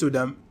refer to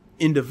them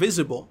in the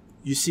visible,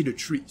 you see the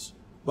trees.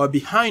 But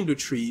behind the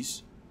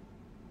trees,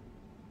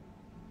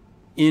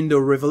 in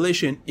the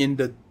revelation, in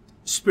the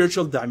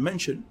spiritual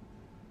dimension,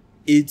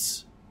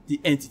 it's the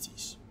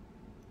entities.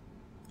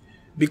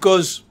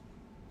 Because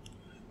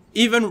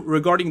even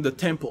regarding the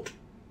temple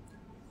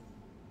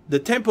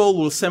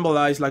will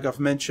symbolize, like I've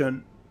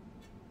mentioned,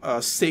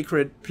 a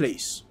sacred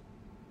place.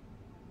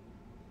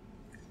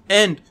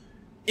 And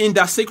in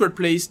that sacred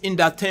place, in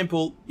that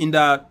temple,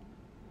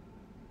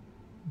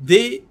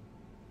 they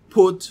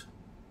put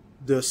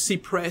the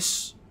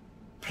cypress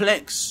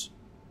planks.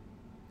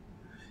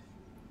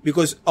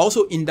 Because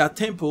also in that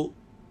temple,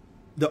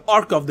 the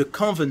Ark of the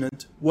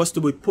Covenant was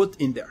to be put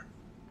in there,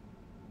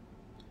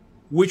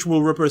 which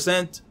will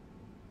represent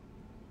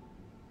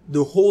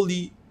the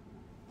Holy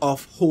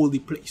of Holy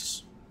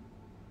place,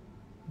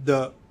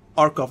 the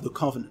Ark of the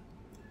Covenant.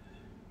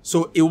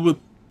 So it will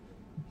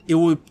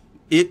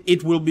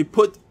be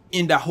put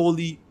in the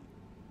holy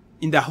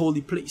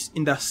place,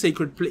 in that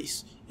sacred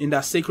place, in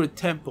that sacred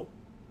temple.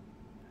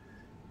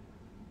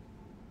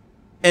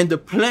 And the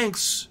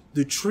planks,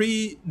 the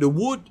tree, the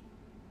wood,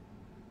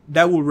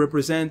 that will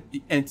represent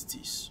the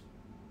entities.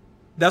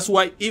 That's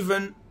why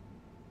even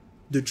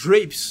the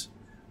drapes,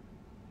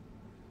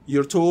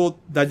 you're told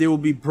that they will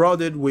be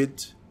broidered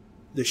with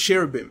the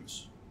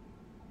cherubims.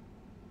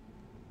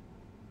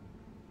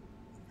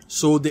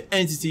 So the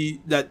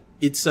entity, that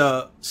it's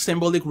a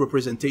symbolic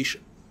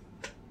representation.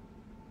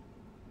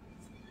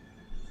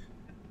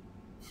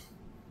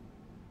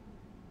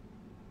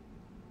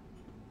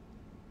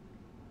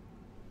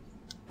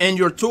 And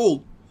you're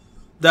told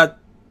that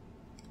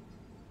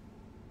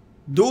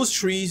those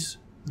trees,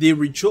 they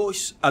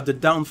rejoice at the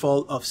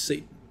downfall of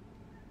Satan.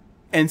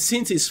 And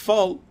since his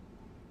fall,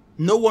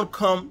 no one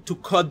come to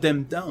cut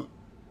them down.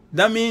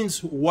 That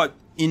means what?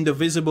 In the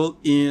visible,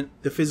 in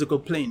the physical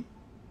plane.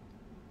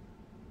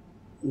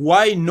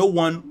 Why no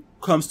one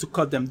comes to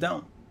cut them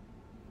down?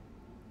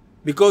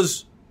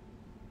 Because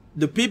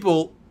the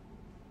people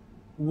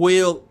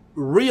will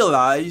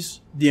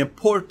realize the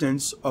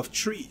importance of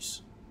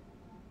trees.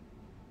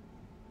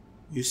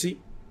 You see?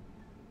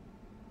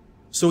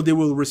 So they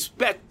will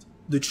respect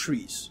the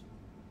trees.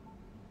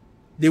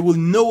 They will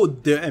know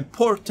the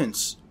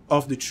importance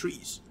of the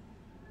trees.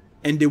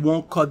 And they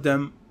won't cut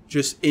them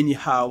just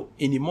anyhow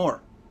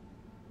anymore.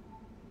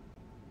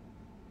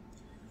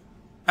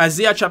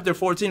 Isaiah chapter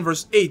 14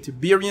 verse 8,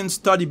 Berean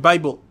Study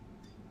Bible.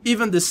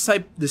 Even the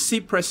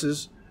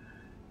cypresses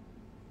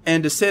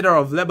and the cedar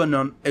of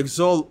Lebanon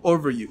exalt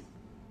over you.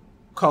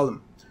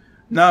 Column.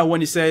 Now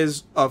when it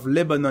says of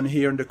Lebanon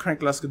here in the Current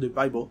Classical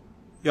Bible,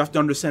 you have to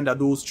understand that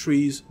those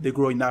trees, they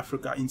grow in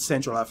Africa, in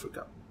Central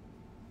Africa.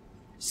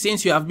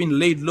 Since you have been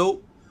laid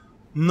low,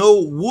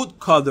 no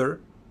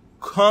woodcutter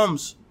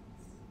comes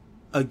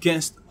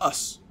against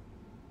us.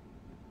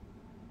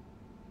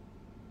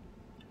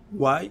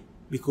 Why?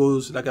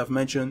 Because, like I've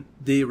mentioned,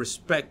 they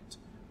respect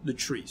the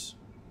trees.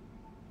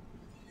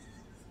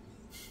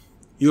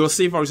 You'll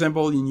see, for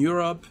example, in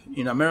Europe,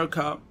 in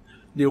America,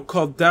 they'll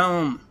cut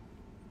down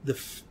the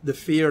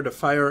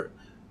fire,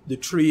 the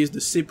trees,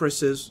 the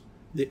cypresses,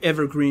 the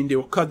evergreen. They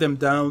will cut them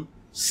down,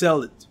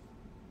 sell it.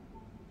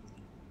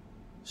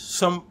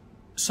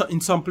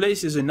 In some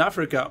places in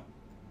Africa,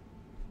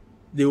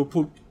 they will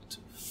put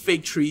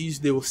fake trees.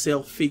 They will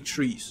sell fake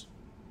trees,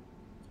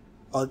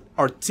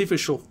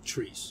 artificial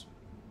trees.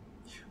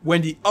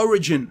 When the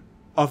origin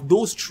of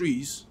those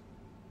trees,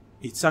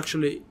 it's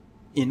actually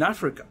in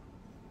Africa.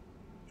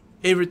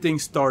 Everything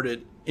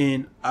started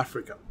in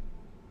Africa.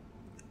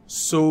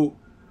 So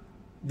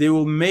they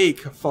will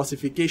make a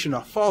falsification,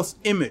 a false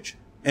image,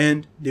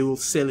 and they will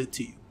sell it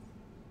to you.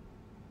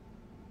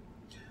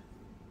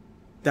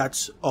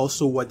 That's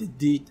also what they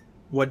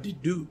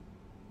do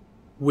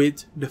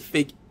with the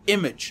fake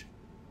image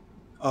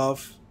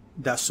of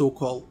that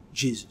so-called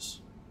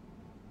Jesus.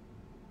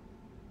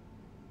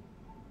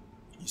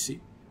 You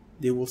see,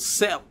 they will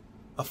sell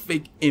a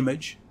fake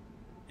image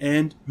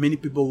and many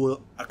people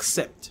will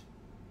accept.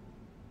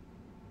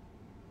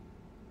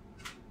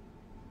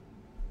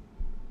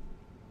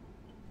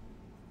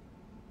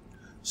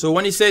 So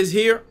when he says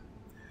here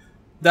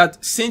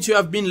that since you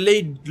have been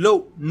laid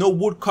low, no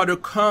woodcutter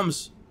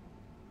comes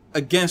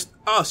against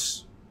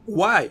us.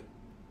 Why?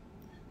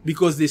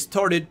 Because they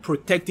started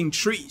protecting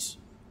trees.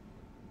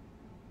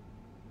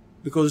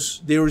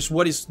 Because there is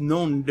what is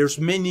known, there's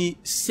many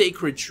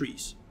sacred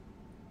trees.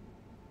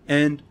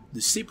 And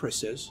the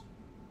cypresses,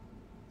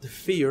 the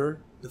fir,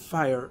 the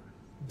fire,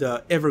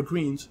 the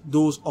evergreens,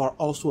 those are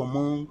also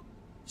among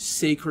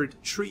sacred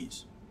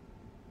trees.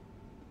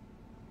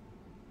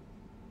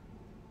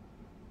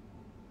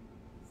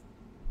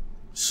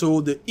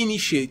 So the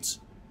initiates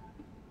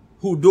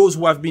those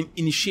who have been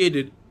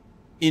initiated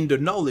in the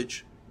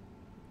knowledge,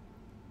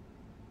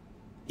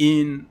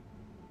 in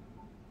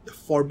the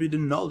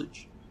forbidden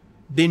knowledge,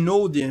 they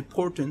know the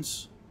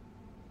importance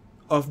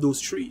of those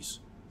trees,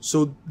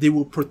 so they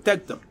will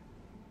protect them.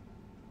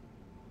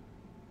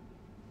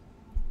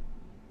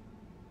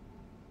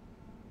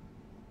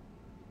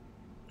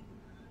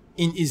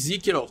 In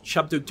Ezekiel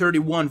chapter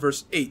 31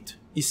 verse 8,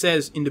 it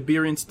says in the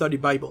Berean Study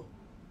Bible,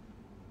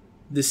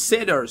 the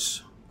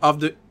cedars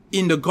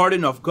in the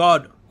garden of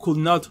God could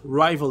not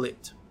rival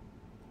it.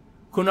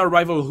 Could not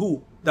rival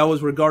who? That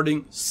was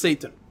regarding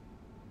Satan.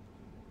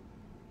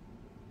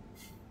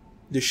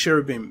 The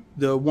cherubim,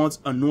 the once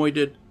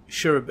anointed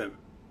cherubim.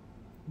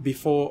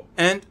 Before,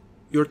 and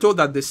you're told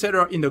that the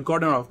cedar in the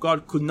garden of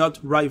God could not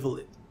rival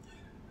it.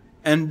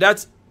 And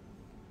that's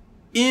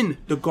in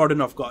the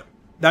garden of God.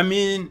 That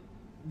means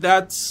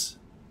that's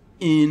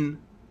in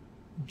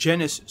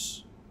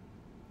Genesis,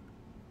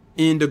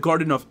 in the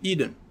Garden of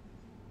Eden.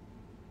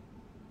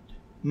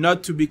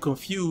 Not to be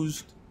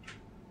confused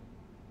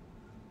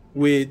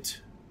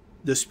with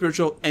the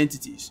spiritual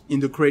entities in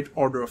the great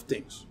order of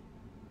things.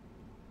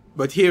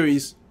 But here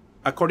is,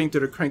 according to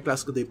the Current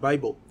Classical Day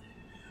Bible,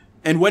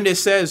 and when it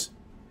says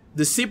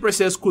the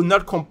cypresses could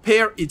not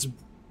compare with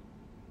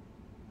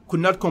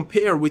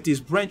its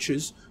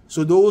branches,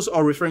 so those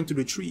are referring to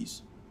the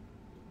trees.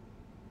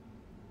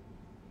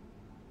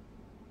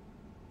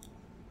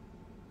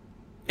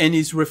 And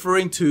it's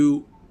referring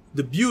to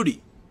the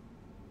beauty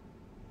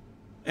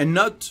and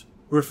not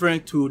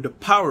referring to the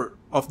power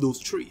of those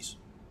trees.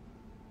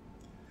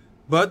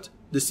 But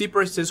the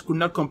cypresses could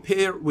not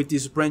compare with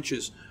its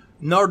branches,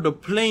 nor the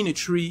plane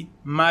tree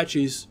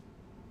matches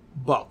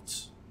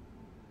boughs.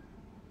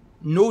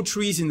 No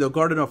trees in the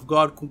garden of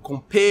God could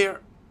compare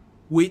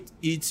with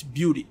its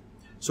beauty.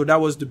 So that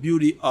was the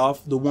beauty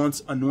of the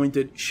once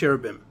anointed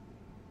cherubim.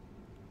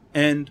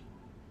 And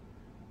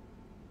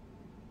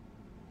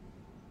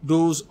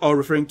those are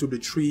referring to the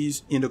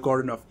trees in the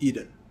Garden of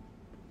Eden.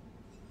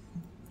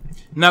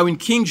 Now in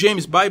King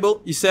James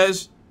Bible, it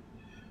says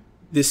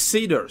the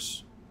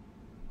cedars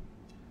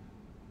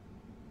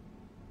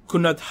could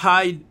not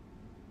hide,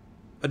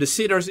 the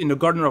cedars in the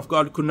garden of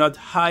God could not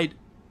hide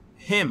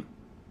him.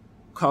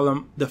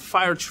 Column, the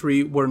fire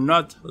tree were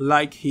not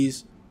like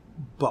his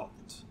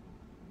bought.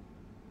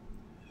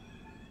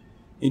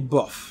 In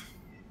buff.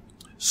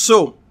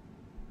 So,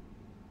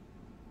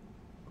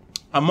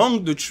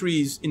 among the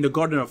trees in the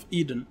Garden of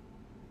Eden,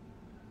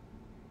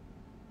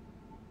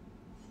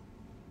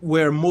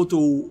 where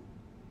Moto,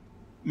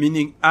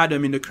 meaning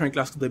Adam in the Current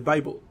Classical Day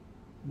Bible,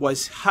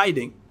 was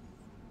hiding,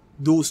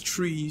 those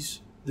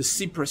trees, the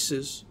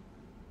cypresses,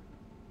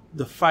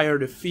 the fire,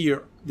 the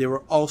fear, they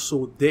were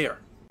also there.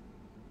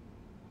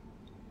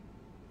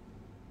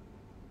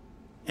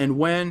 And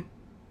when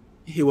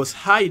he was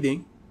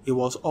hiding, he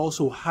was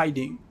also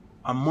hiding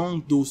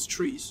among those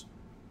trees.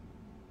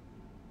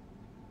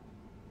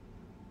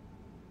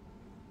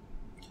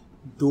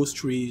 Those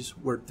trees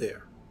were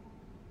there.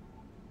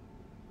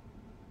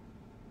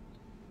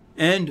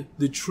 And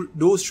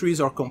those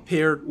trees are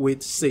compared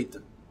with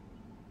Satan.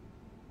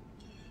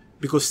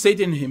 Because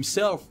Satan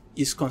himself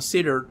is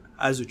considered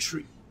as a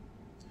tree.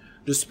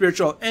 The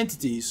spiritual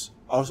entities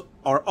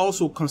are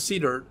also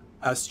considered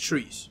as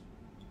trees.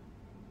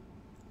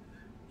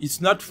 It's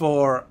not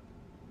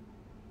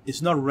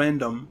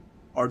random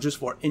or just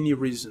for any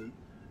reason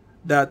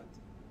that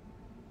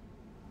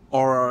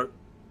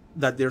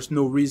there's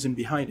no reason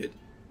behind it,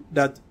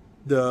 that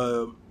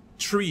the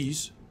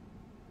trees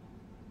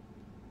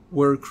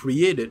were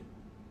created,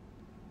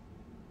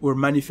 were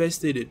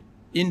manifested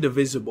in the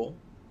visible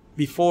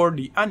before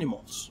the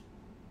animals.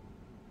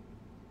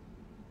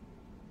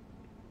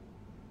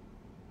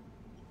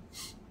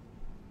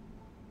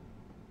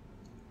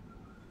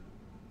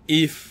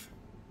 If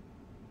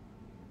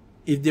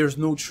there's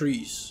no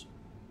trees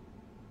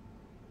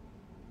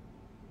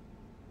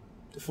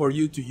for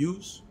you to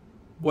use,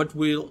 what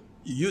will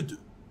you do?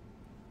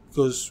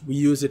 Because we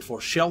use it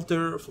for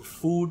shelter, for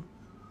food,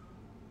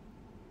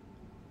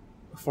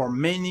 for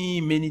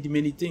many, many,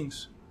 many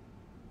things.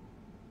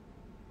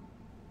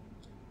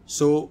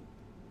 So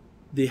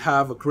they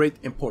have a great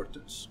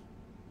importance.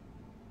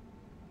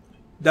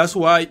 That's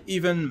why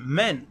even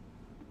men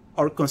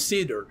are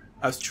considered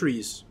as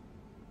trees.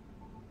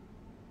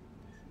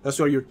 That's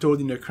why you're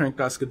told in the Current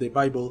Classical Day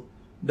Bible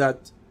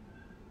that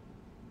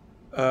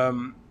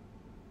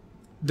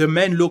the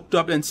men looked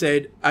up and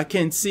said, I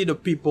can't see the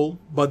people,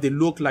 but they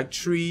look like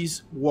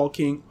trees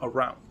walking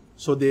around.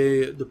 So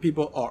the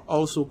people are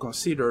also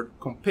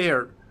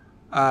compared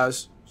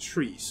as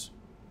trees.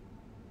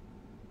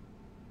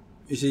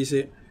 You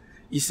see,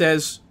 he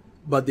says,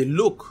 but they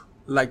look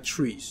like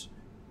trees.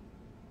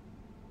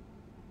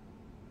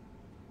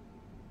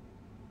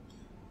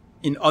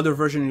 In other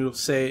version, it will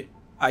say,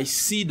 I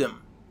see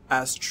them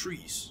as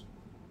trees.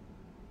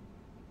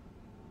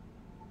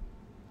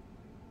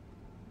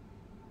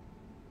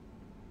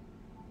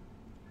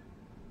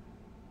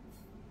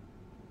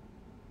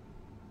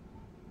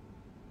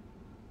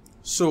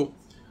 So,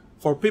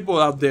 For people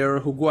out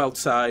there who go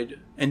outside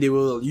and they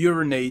will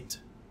urinate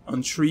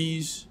on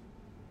trees,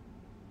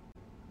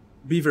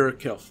 be very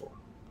careful.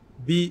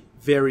 Be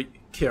very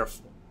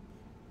careful.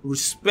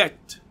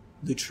 Respect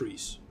the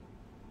trees.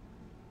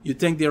 You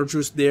think they're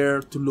just there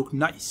to look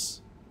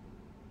nice.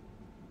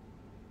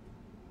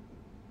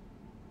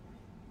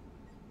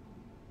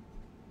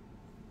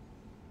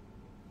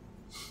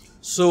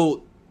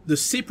 So the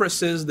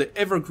cypresses, the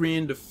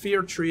evergreen, the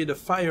fir tree, the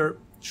fire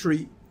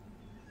tree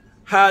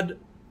had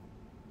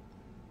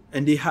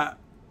and they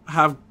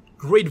have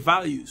great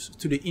values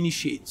to the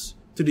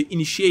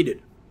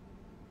initiated.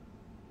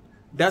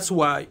 That's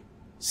why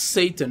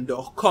Satan, the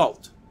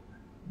occult,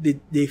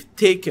 they've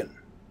taken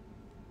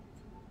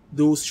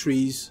those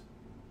trees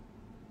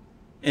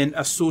and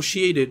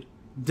associated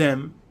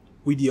them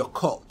with the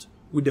occult,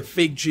 with the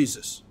fake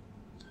Jesus,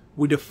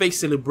 with the fake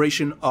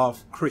celebration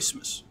of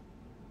Christmas.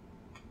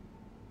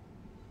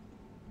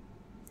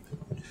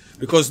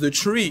 Because the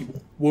tree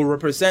will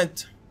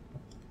represent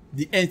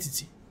the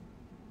entity,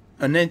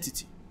 an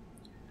entity.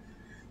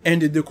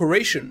 And the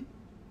decoration,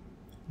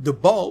 the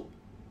bulb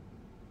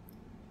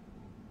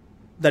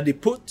that they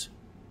put,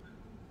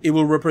 it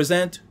will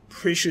represent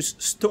precious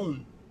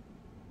stone.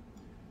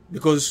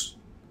 Because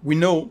we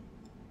know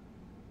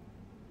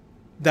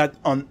that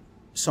on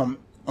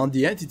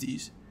the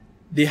entities,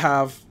 they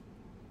have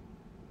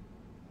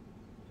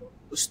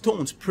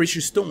stones,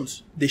 precious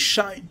stones. They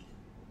shine.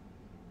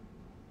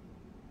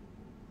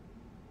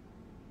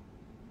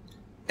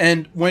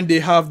 And when they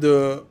have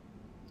the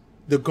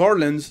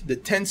garlands, the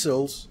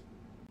tinsels,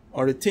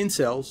 or the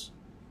tinsels,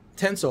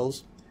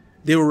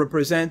 they will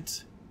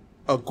represent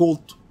a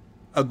gold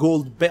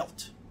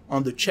belt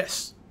on the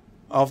chest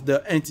of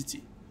the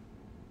entity.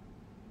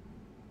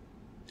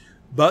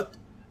 But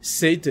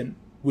Satan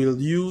will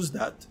use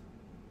that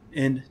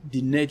in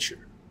the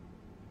nature,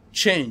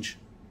 change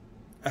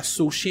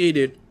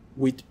associated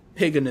with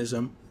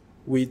paganism,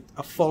 with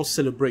a false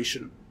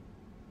celebration,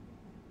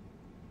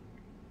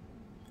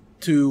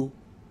 to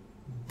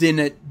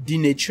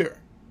denature,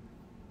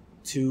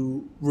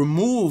 to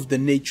remove the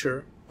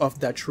nature of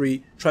that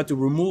tree, try to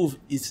remove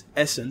its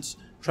essence,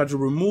 try to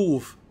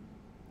remove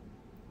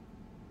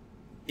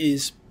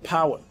its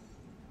power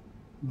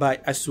by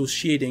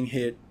associating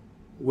it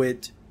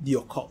with the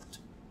occult.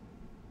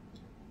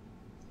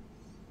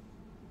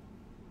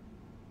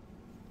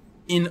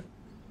 In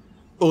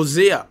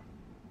Hosea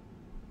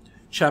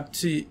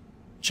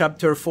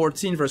chapter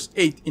 14 verse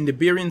 8 in the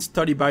Berean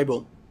Study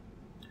Bible,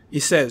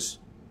 it says,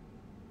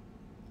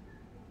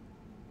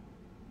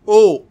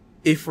 "O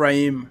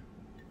Ephraim,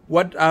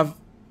 what have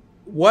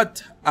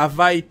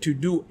I to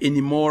do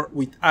anymore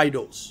with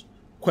idols? ?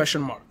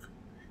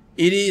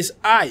 It is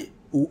I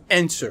who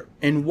answer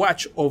and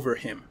watch over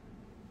him.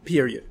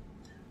 Period.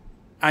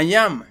 I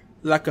am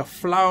like a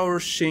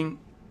flourishing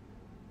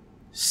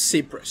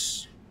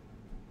cypress.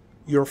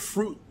 Your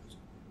fruit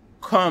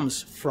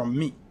comes from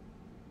me."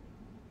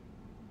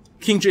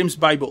 King James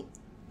Bible,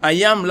 "I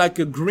am like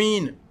a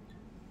green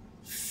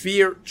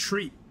fir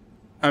tree.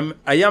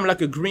 I am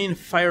like a green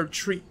fire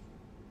tree.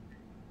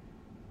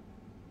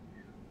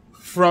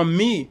 From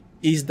me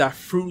is that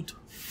fruit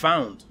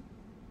found."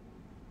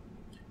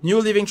 New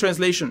Living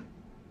Translation,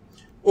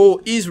 "O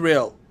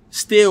Israel,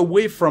 stay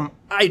away from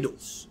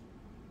idols.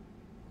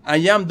 I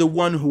am the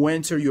one who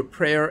answers your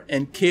prayer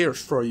and cares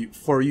for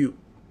you.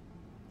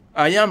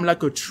 I am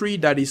like a tree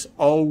that is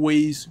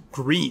always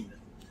green."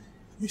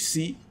 You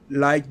see,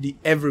 like the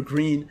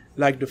evergreen,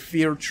 like the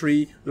fir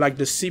tree, like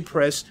the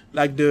cypress,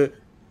 like the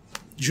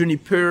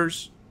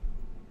junipers,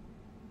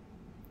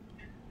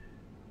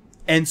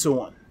 and so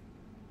on.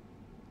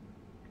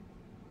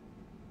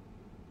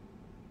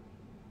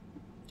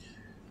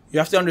 You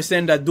have to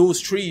understand that those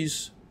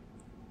trees,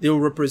 they will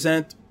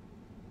represent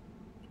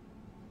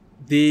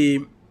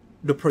the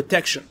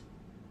protection.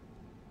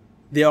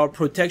 They are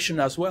protection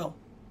as well.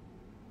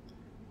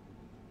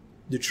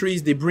 The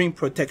trees, they bring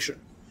protection.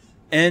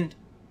 And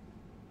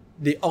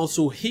they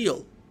also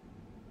heal.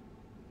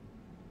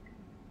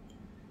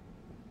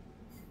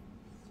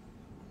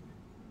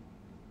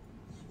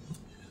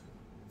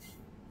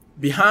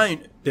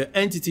 Behind the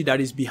entity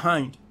that is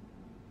behind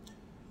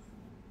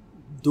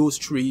those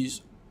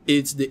trees,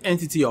 it's the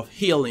entity of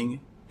healing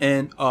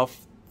and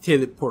of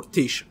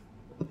teleportation.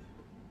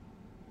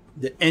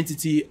 The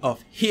entity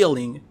of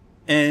healing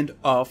and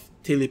of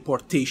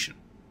teleportation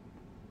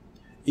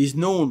is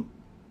known.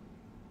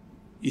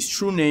 His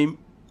true name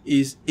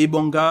is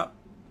Ebonga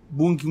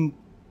Bugongi.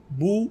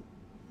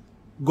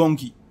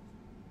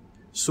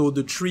 So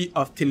the tree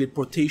of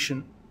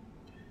teleportation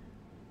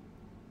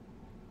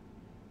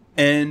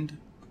and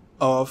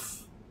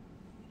of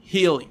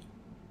healing.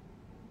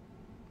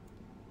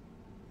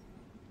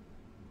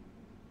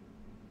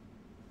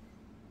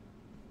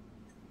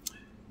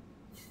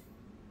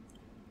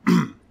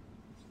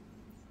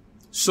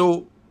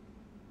 So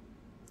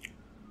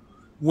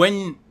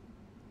when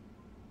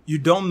you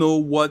don't know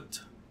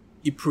what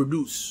it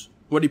produces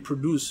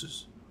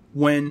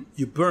when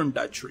you burn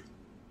that tree,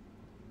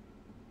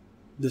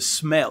 the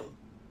smell,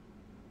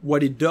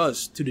 what it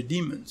does to the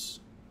demons,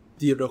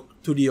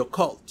 to the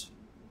occult.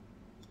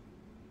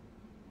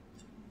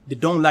 They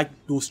don't like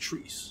those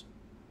trees.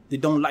 They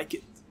don't like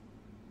it.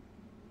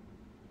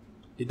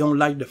 They don't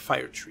like the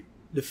fire tree,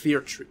 the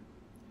fear tree.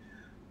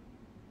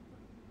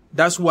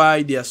 That's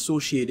why they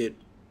associate it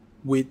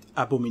with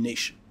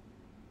abomination.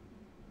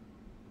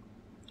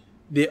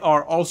 There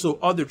are also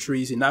other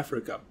trees in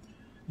Africa.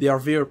 They are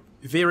very,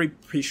 very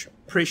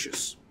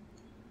precious.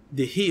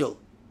 They heal.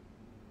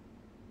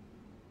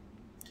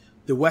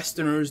 The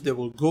Westerners, they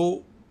will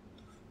go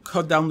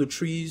cut down the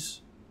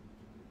trees.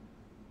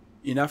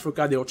 In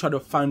Africa, they'll try to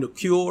find a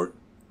cure.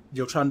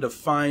 They'll try to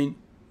find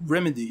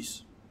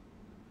remedies.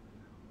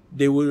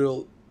 They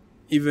will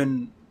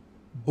even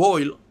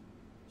boil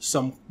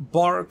some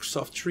barks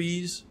of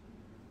trees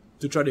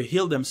to try to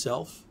heal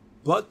themselves,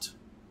 but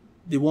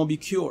they won't be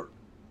cured.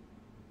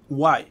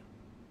 Why?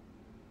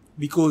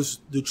 Because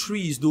the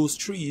trees, those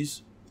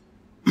trees,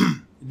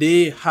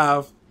 they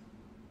have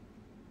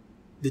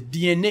the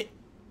DNA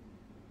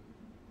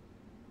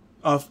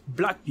of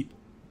black people.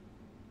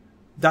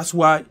 That's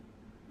why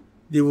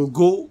they will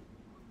go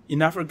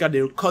in Africa,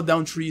 they'll cut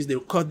down trees, they'll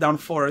cut down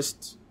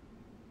forests,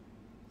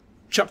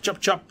 chop, chop,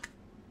 chop,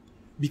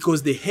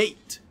 because they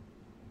hate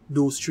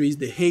those trees,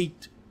 they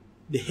hate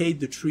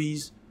the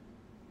trees,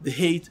 they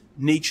hate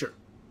nature.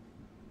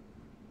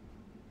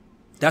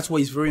 That's why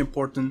it's very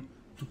important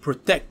to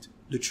protect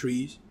the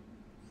trees.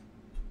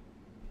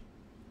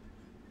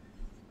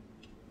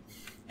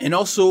 And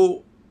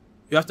also,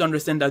 you have to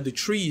understand that the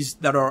trees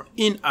that are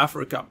in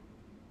Africa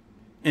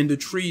and the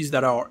trees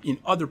that are in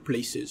other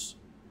places,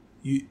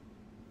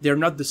 they're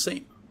not the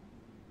same.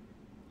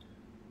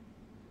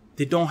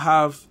 They don't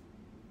have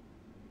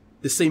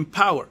the same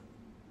power.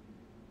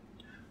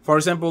 For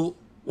example,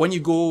 when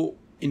you go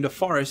in the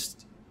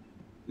forest,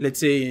 let's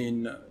say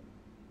in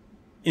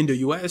the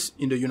US,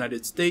 in the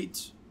United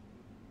States,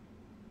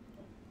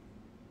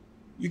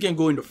 you can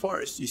go in the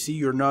forest. You see,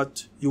 you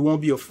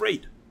won't be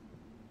afraid.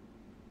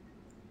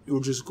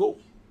 You'll just go.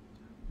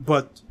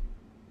 But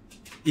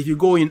if you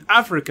go in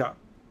Africa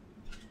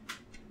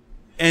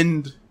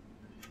and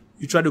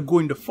you try to go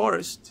in the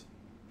forest,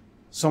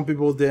 some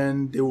people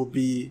then they will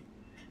be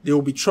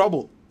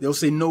troubled. They'll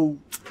say, no,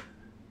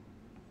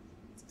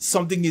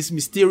 something is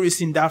mysterious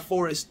in that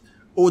forest.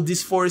 Oh,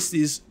 this forest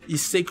is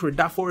sacred.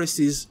 That forest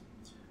is,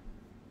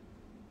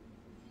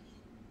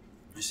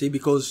 you see,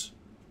 because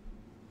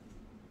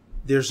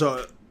there's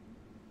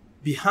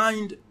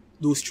behind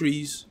those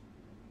trees,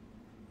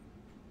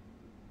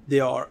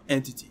 there are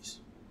entities.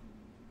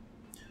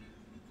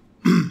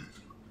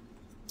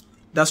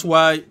 That's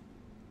why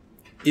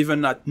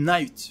even at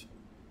night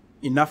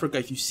in Africa,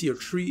 if you see a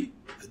tree,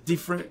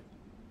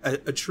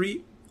 a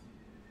tree,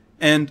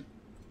 and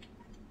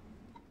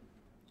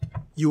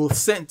you will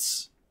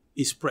sense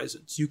his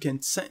presence. You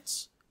can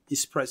sense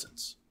his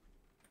presence.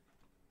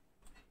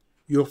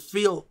 You'll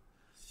feel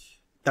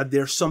that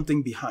there's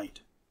something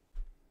behind.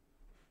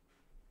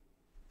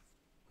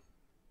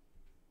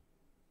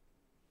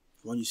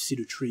 When you see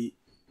the tree,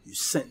 you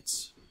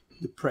sense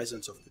the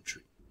presence of the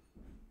tree.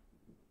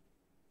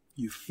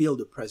 You feel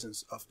the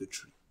presence of the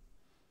tree.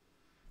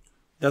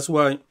 That's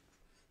why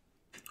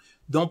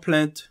don't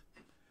plant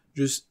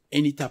just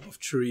any type of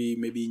tree,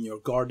 maybe in your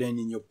garden,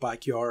 in your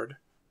backyard.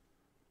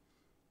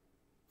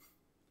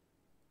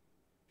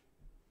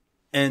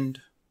 And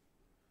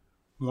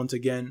once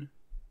again,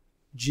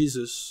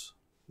 Jesus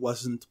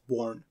wasn't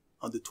born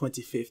on the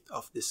 25th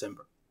of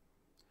December.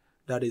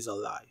 That is a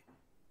lie.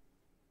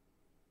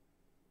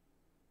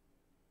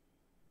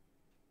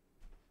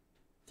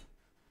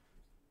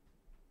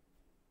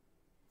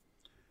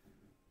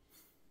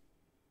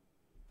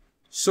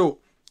 So,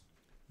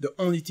 the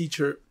only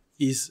teacher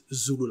is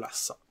Zulu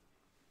Lhasa.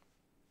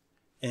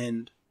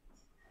 And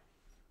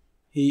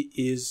he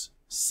is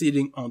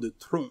sitting on the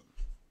throne.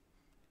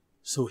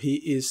 So he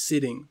is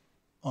sitting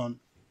on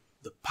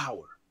the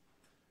power,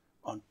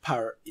 on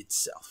power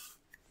itself.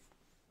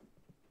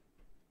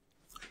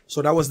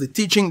 So that was the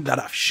teaching that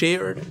I've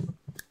shared.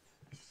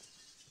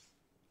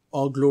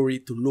 All glory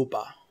to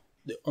Lopa,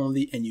 the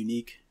only and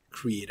unique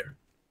creator.